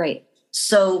 Right.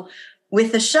 So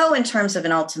with the show in terms of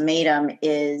an ultimatum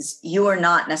is you are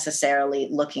not necessarily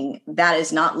looking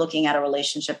at a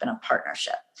relationship and a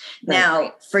partnership. Right.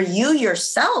 Now, for you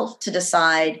yourself to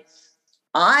decide,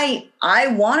 I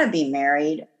want to be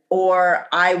married or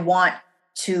I want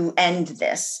to end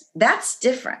this, that's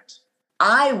different.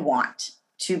 I want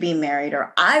to be married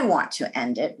or I want to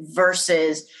end it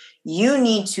versus you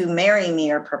need to marry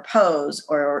me or propose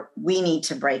or we need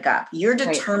to break up. You're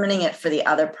determining it for the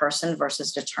other person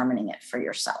versus determining it for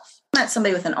yourself. Not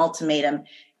somebody with an ultimatum.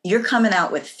 You're coming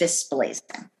out with fists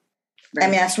blazing. Right. I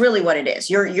mean, that's really what it is.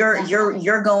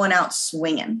 You're going out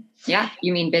swinging. Yeah.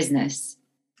 You mean business.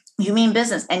 You mean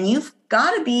business. And you've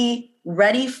got to be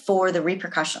ready for the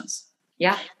repercussions.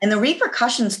 Yeah. And the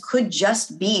repercussions could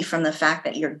just be from the fact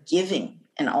that you're giving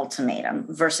an ultimatum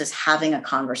versus having a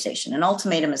conversation. An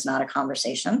ultimatum is not a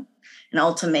conversation. An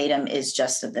ultimatum is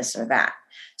just a this or that.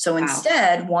 So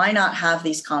instead, why not have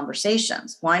these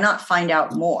conversations? Why not find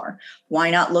out more? Why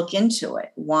not look into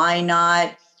it? Why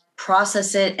not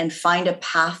process it and find a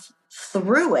path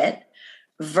through it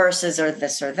versus or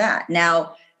this or that?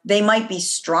 Now, they might be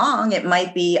strong. It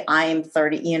might be I'm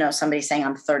 30, somebody saying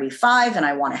I'm 35 and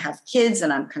I want to have kids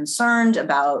and I'm concerned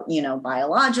about,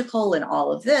 biological and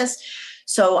all of this.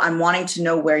 So I'm wanting to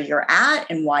know where you're at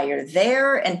and why you're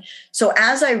there. And so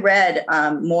as I read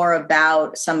more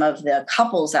about some of the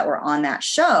couples that were on that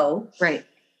show,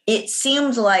 it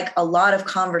seemed like a lot of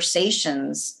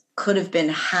conversations could have been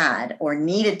had or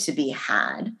needed to be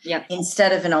had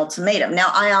instead of an ultimatum. Now,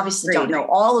 I obviously don't know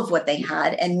all of what they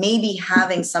had, and maybe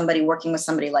having somebody working with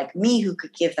somebody like me who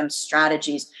could give them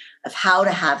strategies of how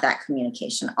to have that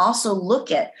communication. Also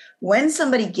look at when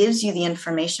somebody gives you the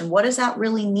information, what does that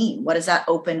really mean? What does that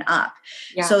open up?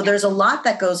 Yeah. So there's a lot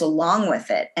that goes along with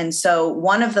it. And so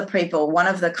one of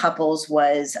the couples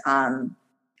was,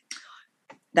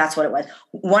 that's what it was.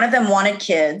 One of them wanted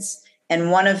kids. And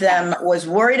one of them was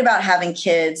worried about having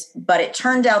kids, but it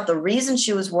turned out the reason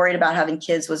she was worried about having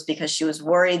kids was because she was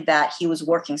worried that he was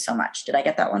working so much. Did I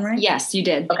get that one right? Yes, you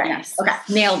did. Okay. Yes. Okay.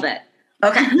 Nailed it.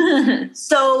 Okay.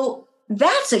 So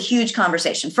that's a huge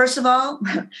conversation. First of all,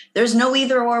 there's no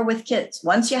either or with kids.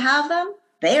 Once you have them,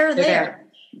 they're there.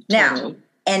 Now,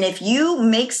 and if you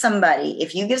give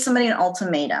somebody an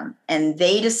ultimatum and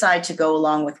they decide to go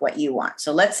along with what you want.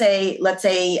 So let's say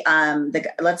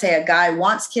a guy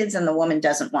wants kids and the woman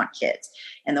doesn't want kids.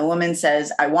 And the woman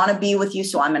says, I want to be with you,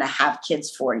 so I'm going to have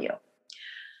kids for you.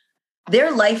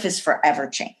 Their life is forever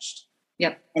changed.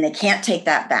 Yep. And they can't take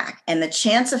that back. And the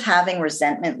chance of having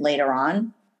resentment later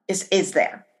on is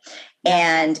there.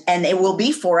 And it will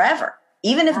be forever.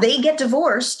 Even if they get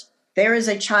divorced, there is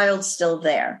a child still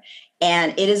there.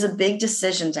 And it is a big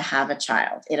decision to have a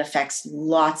child. It affects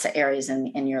lots of areas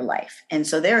in your life. And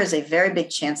so there is a very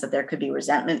big chance that there could be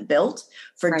resentment built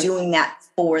for doing that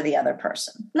for the other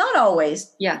person. Not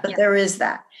always, but there is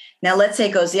that. Now, let's say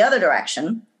it goes the other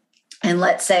direction. And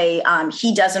let's say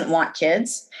he doesn't want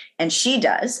kids and she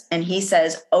does. And he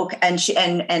says, okay,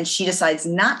 and she decides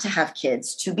not to have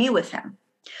kids to be with him.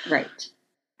 Right.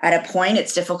 At a point,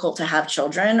 it's difficult to have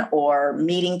children or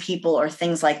meeting people or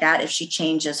things like that if she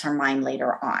changes her mind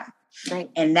later on.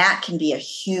 Right. And that can be a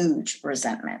huge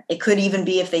resentment. It could even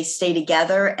be if they stay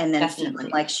together and then feeling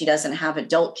like she doesn't have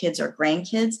adult kids or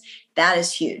grandkids. That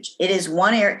is huge. It is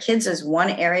one area. Kids is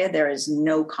one area. There is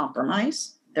no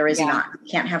compromise. There is not. You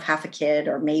can't have half a kid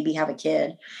or maybe have a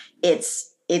kid. It's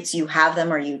you have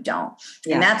them or you don't.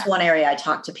 Yeah. And that's one area I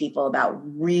talk to people about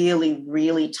really,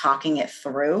 really talking it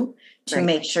through to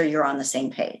make sure you're on the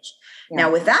same page. Yeah.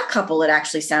 Now, with that couple, it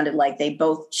actually sounded like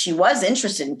she was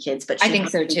interested in kids, but she I think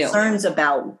so too. Concerns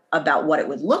about what it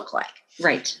would look like.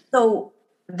 Right. So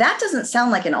that doesn't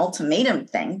sound like an ultimatum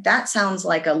thing. That sounds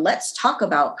like let's talk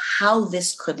about how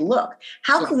this could look.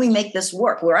 How can we make this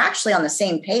work? We're actually on the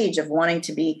same page of wanting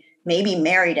to be maybe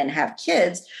married and have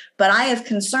kids, but I have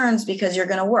concerns because you're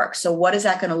going to work. So what is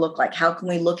that going to look like? How can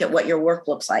we look at what your work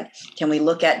looks like? Can we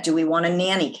look at, do we want a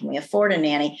nanny? Can we afford a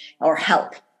nanny or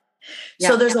help? Yeah.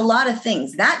 So there's a lot of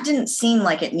things that didn't seem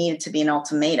like it needed to be an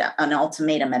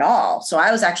ultimatum at all. So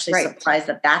I was actually surprised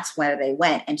that that's where they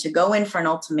went, and to go in for an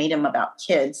ultimatum about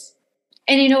kids.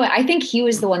 And you know what? I think he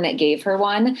was the one that gave her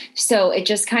one. So it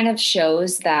just kind of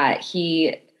shows that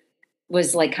he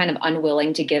was like kind of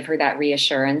unwilling to give her that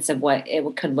reassurance of what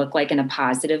it could look like in a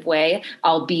positive way.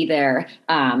 I'll be there.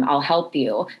 I'll help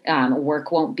you. Work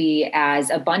won't be as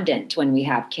abundant when we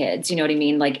have kids. You know what I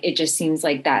mean? Like, it just seems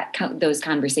like those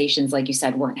conversations, like you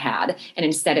said, weren't had. And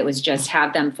instead it was just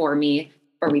have them for me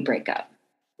or we break up.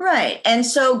 Right. And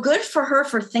so good for her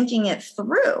for thinking it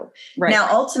through. Right. Now,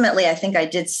 ultimately, I think I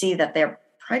did see that they're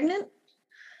pregnant.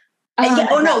 They're not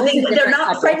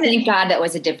couple. Pregnant. Thank God that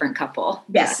was a different couple.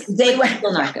 Yes, they went.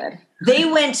 Still not good. They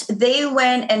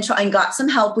went and got some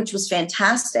help, which was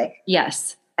fantastic.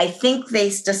 Yes, I think they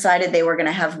decided they were going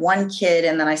to have one kid,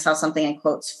 and then I saw something in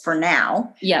quotes for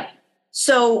now. Yep.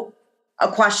 So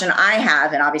a question I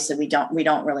have, and obviously we don't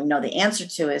really know the answer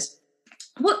to, is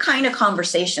what kind of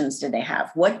conversations did they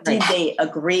have? What did they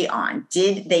agree on?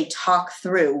 Did they talk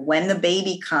through when the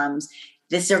baby comes?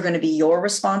 These are going to be your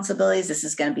responsibilities. This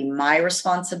is going to be my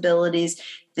responsibilities.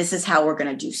 This is how we're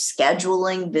going to do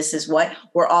scheduling. This is what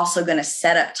we're also going to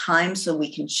set up time so we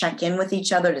can check in with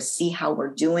each other to see how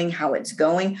we're doing, how it's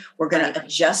going. We're going to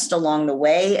adjust along the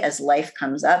way as life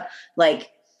comes up.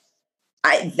 Like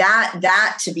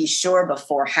that to be sure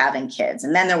before having kids.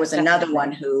 And then there was another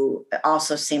one who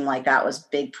also seemed like that was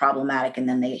big problematic. And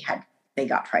then they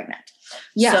got pregnant.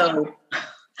 Yeah. So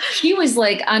she was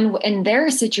like, in their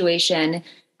situation,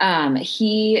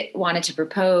 he wanted to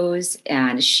propose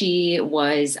and she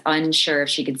was unsure if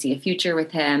she could see a future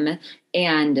with him.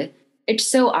 And it's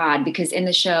so odd because in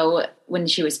the show, when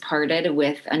she was parted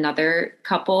with another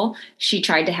couple, she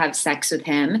tried to have sex with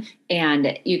him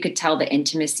and you could tell the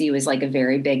intimacy was like a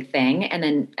very big thing. And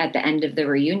then at the end of the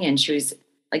reunion, she was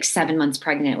like 7 months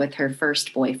pregnant with her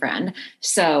first boyfriend.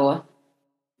 So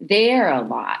they're a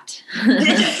lot.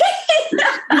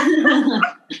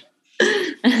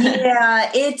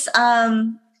 It's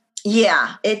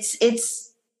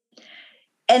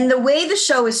and the way the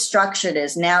show is structured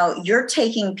is now you're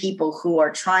taking people who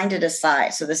are trying to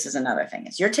decide. So this is another thing,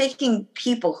 is you're taking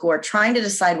people who are trying to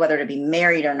decide whether to be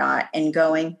married or not and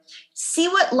going, see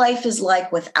what life is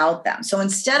like without them. So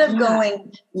instead of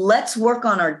going, let's work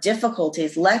on our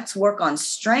difficulties, let's work on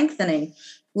strengthening,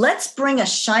 let's bring a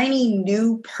shiny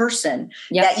new person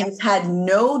that you've had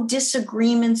no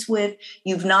disagreements with.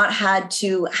 You've not had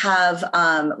to have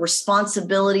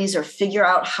responsibilities or figure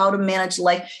out how to manage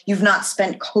life. You've not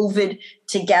spent COVID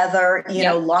together,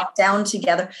 locked down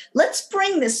together. Let's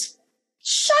bring this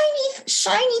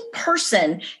shiny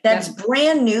person that's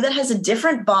brand new, that has a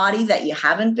different body that you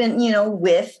haven't been,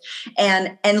 with.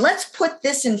 And let's put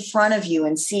this in front of you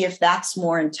and see if that's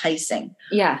more enticing.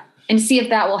 Yeah. And see if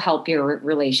that will help your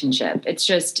relationship. It's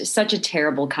just such a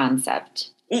terrible concept.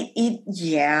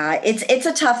 It's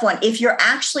a tough one. If you're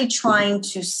actually trying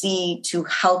to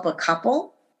help a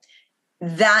couple,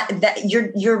 that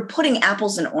you're putting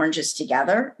apples and oranges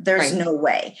together. There's no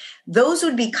way. Those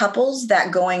would be couples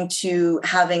that going to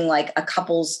having like a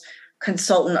couples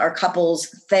consultant or couples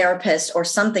therapist or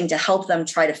something to help them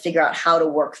try to figure out how to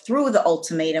work through the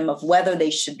ultimatum of whether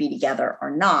they should be together or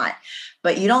not.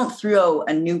 But you don't throw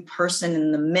a new person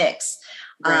in the mix.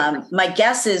 My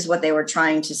guess is what they were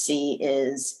trying to see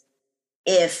is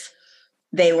if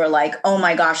they were like, oh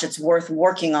my gosh, it's worth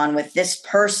working on with this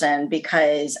person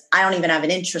because I don't even have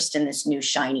an interest in this new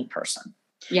shiny person.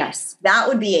 Yes. That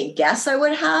would be a guess I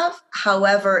would have.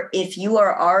 However, if you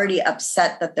are already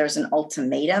upset that there's an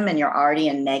ultimatum and you're already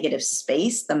in negative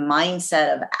space, the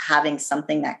mindset of having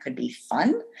something that could be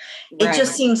fun, it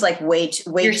just seems like way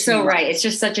too You're so much. right. It's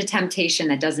just such a temptation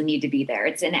that doesn't need to be there.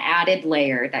 It's an added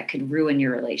layer that could ruin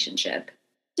your relationship.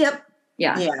 Yep.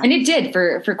 Yeah. And it did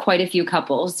for quite a few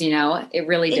couples, it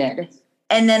really did.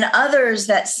 And then others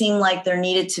that seem like there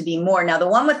needed to be more. Now, the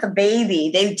one with the baby,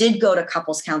 they did go to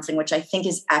couples counseling, which I think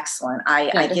is excellent.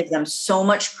 I give them so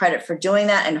much credit for doing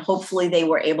that. And hopefully they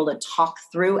were able to talk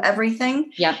through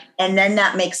everything. Yep. And then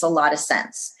that makes a lot of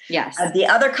sense. Yes. The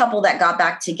other couple that got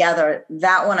back together,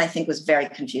 that one I think was very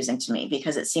confusing to me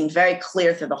because it seemed very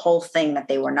clear through the whole thing that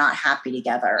they were not happy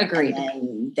together. Agreed.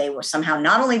 And they were somehow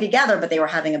not only together, but they were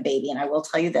having a baby. And I will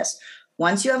tell you this.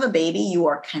 Once you have a baby, you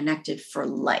are connected for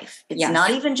life. It's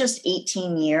not even just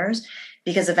 18 years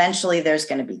because eventually there's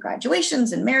going to be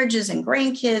graduations and marriages and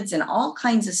grandkids and all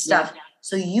kinds of stuff. Yeah.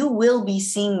 So you will be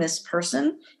seeing this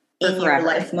person in your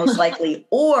life most likely,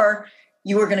 or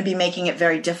you are going to be making it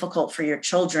very difficult for your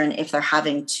children if they're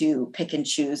having to pick and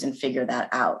choose and figure that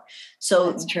out.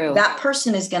 So that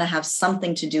person is going to have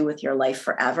something to do with your life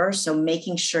forever. So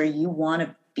making sure you want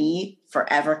to be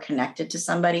forever connected to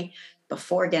somebody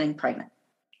before getting pregnant.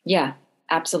 Yeah,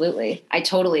 absolutely. I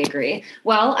totally agree.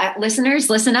 Well, listeners,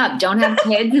 listen up. Don't have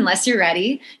kids unless you're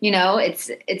ready.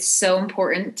 It's so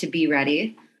important to be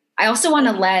ready. I also want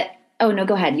to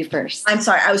go ahead. You first. I'm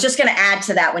sorry. I was just going to add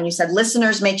to that when you said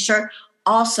listeners, make sure.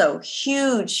 Also,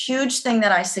 huge thing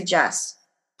that I suggest,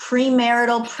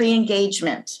 premarital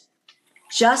pre-engagement.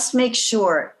 Just make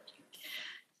sure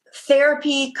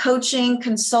therapy, coaching,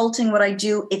 consulting, what I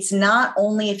do, it's not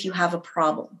only if you have a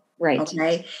problem. Right.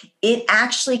 Okay. It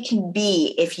actually can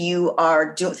be if you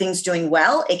are doing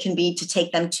well, it can be to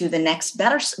take them to the next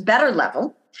better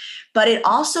level. But it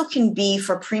also can be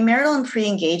for premarital and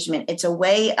pre-engagement. It's a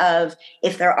way of,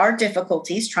 if there are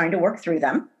difficulties, trying to work through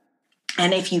them.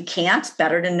 And if you can't,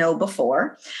 better to know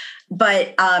before.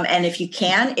 But, and if you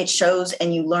can, it shows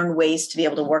and you learn ways to be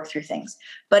able to work through things.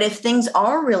 But if things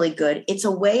are really good, it's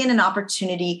a way and an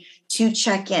opportunity to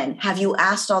check in. Have you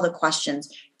asked all the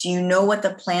questions? Do you know what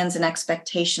the plans and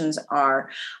expectations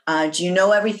are? Do you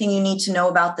know everything you need to know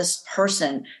about this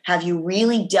person? Have you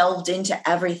really delved into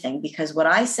everything? Because what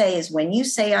I say is when you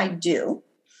say I do,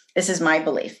 this is my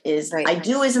belief, is I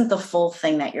do isn't the full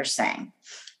thing that you're saying.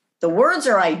 The words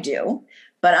are I do,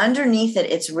 but underneath it,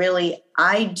 it's really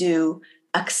I do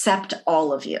accept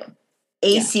all of you.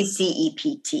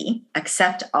 ACCEPT,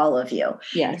 accept all of you.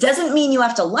 Yes. It doesn't mean you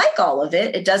have to like all of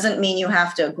it. It doesn't mean you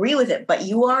have to agree with it, but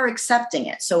you are accepting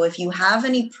it. So if you have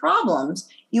any problems,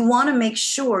 you want to make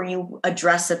sure you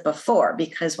address it before,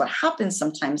 because what happens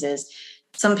sometimes is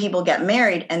some people get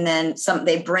married and then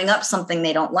they bring up something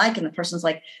they don't like. And the person's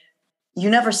like, you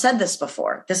never said this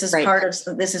before. This is part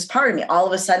of me. All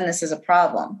of a sudden, this is a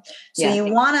problem. So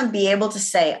you want to be able to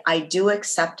say, I do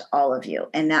accept all of you.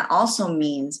 And that also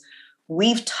means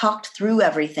we've talked through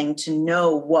everything to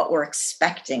know what we're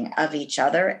expecting of each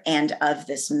other and of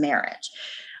this marriage.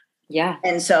 Yeah.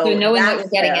 And so knowing what you're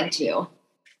getting into.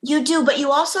 You do, but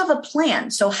you also have a plan.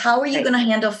 So how are you going to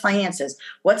handle finances?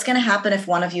 What's going to happen if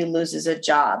one of you loses a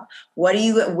job? What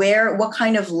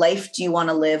kind of life do you want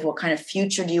to live? What kind of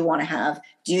future do you want to have?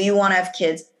 Do you want to have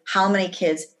kids? How many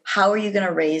kids? How are you going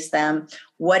to raise them?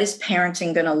 What is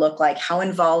parenting going to look like? How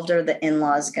involved are the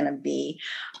in-laws going to be?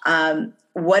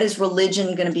 What is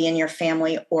religion going to be in your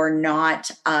family or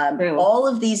not? All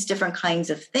of these different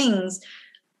kinds of things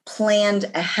planned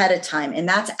ahead of time. And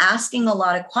that's asking a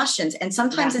lot of questions. And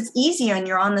sometimes it's easier and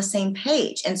you're on the same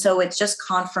page. And so it's just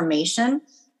confirmation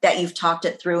that you've talked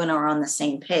it through and are on the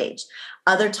same page.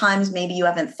 Other times, maybe you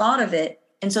haven't thought of it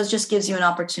And so it just gives you an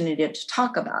opportunity to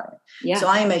talk about it. Yeah. So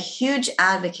I am a huge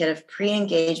advocate of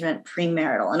pre-engagement,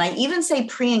 premarital. And I even say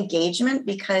pre-engagement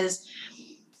because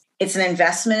it's an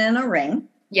investment in a ring.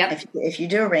 Yep. If you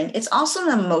do a ring, it's also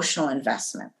an emotional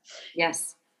investment.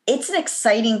 Yes. It's an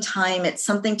exciting time. It's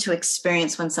something to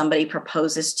experience when somebody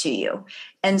proposes to you.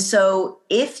 And so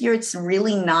if it's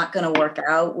really not going to work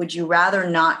out, would you rather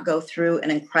not go through an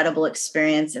incredible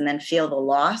experience and then feel the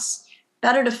loss?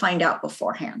 Better to find out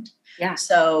beforehand. Yeah.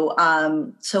 So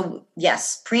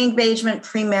yes, pre-engagement,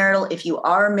 premarital, if you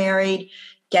are married,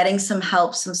 getting some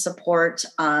help, some support.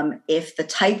 If the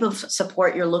type of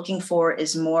support you're looking for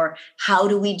is more, how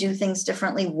do we do things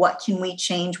differently? What can we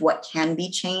change? What can be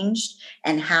changed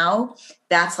and how?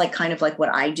 That's kind of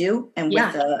what I do. And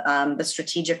with the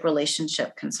strategic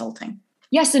relationship consulting.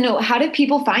 Yeah. So no, how do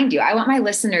people find you? I want my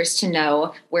listeners to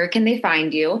know, where can they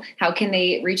find you? How can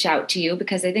they reach out to you?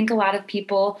 Because I think a lot of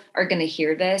people are going to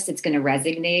hear this. It's going to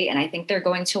resonate. And I think they're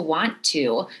going to want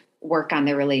to work on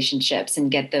their relationships and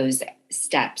get those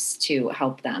steps to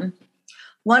help them.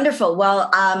 Wonderful. Well,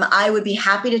 I would be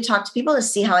happy to talk to people to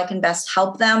see how I can best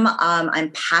help them. I'm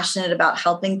passionate about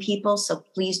helping people, so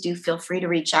please do feel free to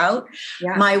reach out.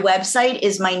 Yeah. My website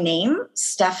is my name,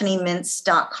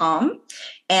 stephaniemintz.com.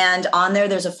 And on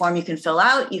there's a form you can fill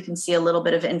out. You can see a little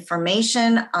bit of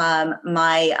information.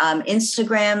 My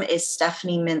Instagram is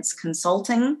Stephanie Mintz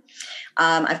Consulting.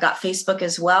 I've got Facebook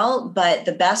as well, but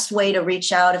the best way to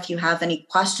reach out if you have any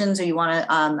questions or you want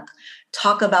to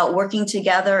talk about working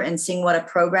together and seeing what a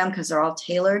program, because they're all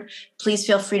tailored, please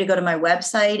feel free to go to my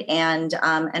website and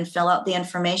fill out the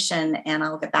information, and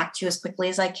I'll get back to you as quickly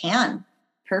as I can.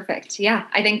 Perfect. Yeah.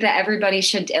 I think that everybody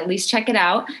should at least check it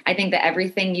out. I think that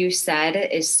everything you said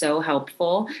is so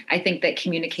helpful. I think that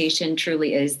communication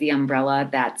truly is the umbrella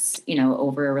that's,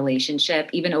 over a relationship,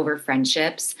 even over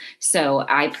friendships. So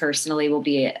I personally will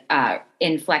be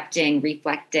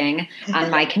reflecting on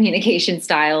my communication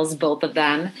styles, both of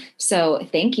them. So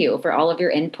thank you for all of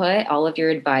your input, all of your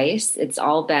advice. It's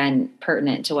all been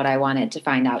pertinent to what I wanted to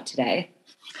find out today.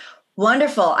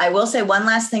 Wonderful. I will say one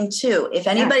last thing too. If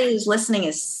anybody who's listening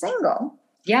is single,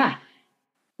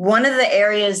 one of the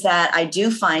areas that I do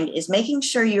find is making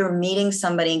sure you're meeting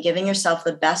somebody and giving yourself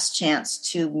the best chance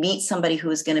to meet somebody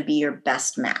who is going to be your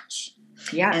best match.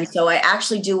 Yeah. And so I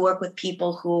actually do work with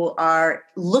people who are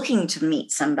looking to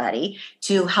meet somebody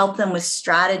to help them with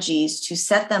strategies to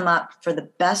set them up for the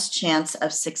best chance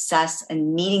of success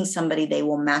and meeting somebody they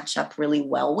will match up really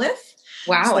well with.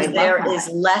 Wow. So there is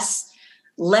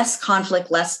less conflict,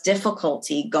 less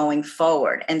difficulty going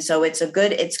forward. And so it's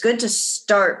good to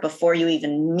start before you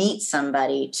even meet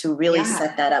somebody to really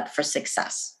set that up for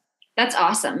success. That's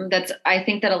awesome. I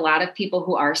think that a lot of people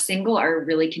who are single are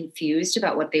really confused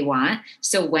about what they want.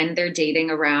 So when they're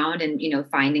dating around and,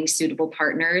 finding suitable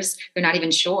partners, they're not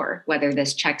even sure whether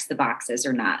this checks the boxes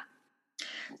or not.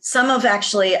 Some of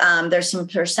there's some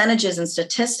percentages and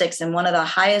statistics, and one of the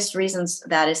highest reasons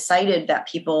that is cited that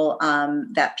people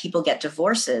get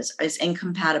divorces is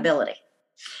incompatibility.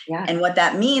 Yeah. And what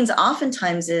that means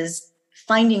oftentimes is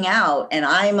finding out, and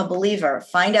I'm a believer,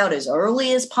 find out as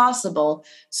early as possible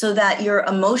so that your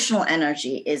emotional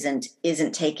energy isn't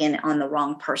taken on the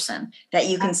wrong person, that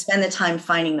you can spend the time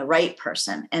finding the right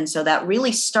person. And so that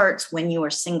really starts when you are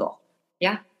single.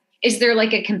 Yeah. Is there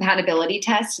a compatibility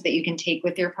test that you can take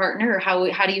with your partner, or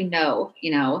how do you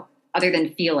know, other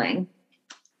than feeling?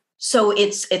 So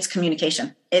it's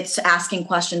communication. It's asking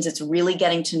questions. It's really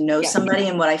getting to know somebody.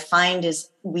 And what I find is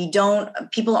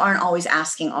people aren't always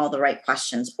asking all the right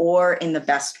questions or in the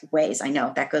best ways. I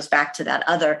know that goes back to that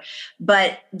other,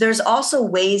 but there's also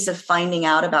ways of finding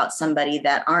out about somebody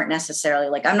that aren't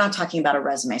necessarily I'm not talking about a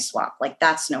resume swap.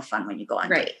 That's no fun when you go on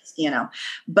dates,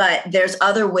 but there's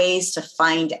other ways to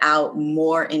find out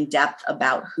more in depth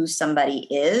about who somebody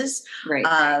is,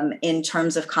 in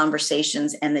terms of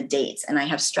conversations and the dates. And I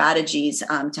have strategies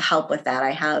to help with that.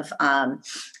 I have,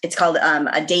 it's called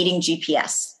a dating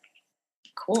GPS.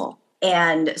 Cool.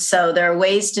 And so there are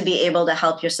ways to be able to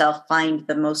help yourself find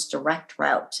the most direct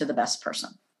route to the best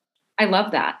person. I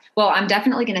love that. Well, I'm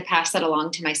definitely going to pass that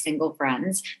along to my single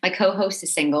friends. My co-host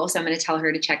is single, so I'm going to tell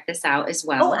her to check this out as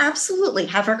well. Oh, absolutely.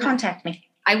 Have her contact me.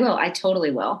 I will. I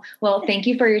totally will. Well, thank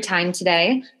you for your time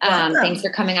today. Thanks for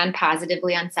coming on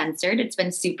Positively Uncensored. It's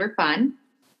been super fun.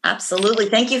 Absolutely.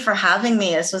 Thank you for having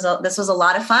me. This was a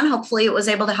lot of fun. Hopefully it was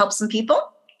able to help some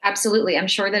people. Absolutely. I'm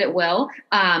sure that it will.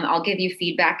 I'll give you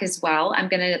feedback as well. I'm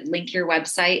going to link your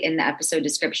website in the episode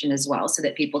description as well so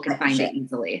that people can find it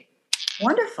easily.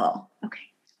 Wonderful. Okay.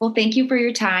 Well, thank you for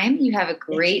your time. You have a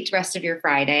great rest of your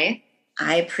Friday.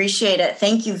 I appreciate it.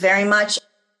 Thank you very much.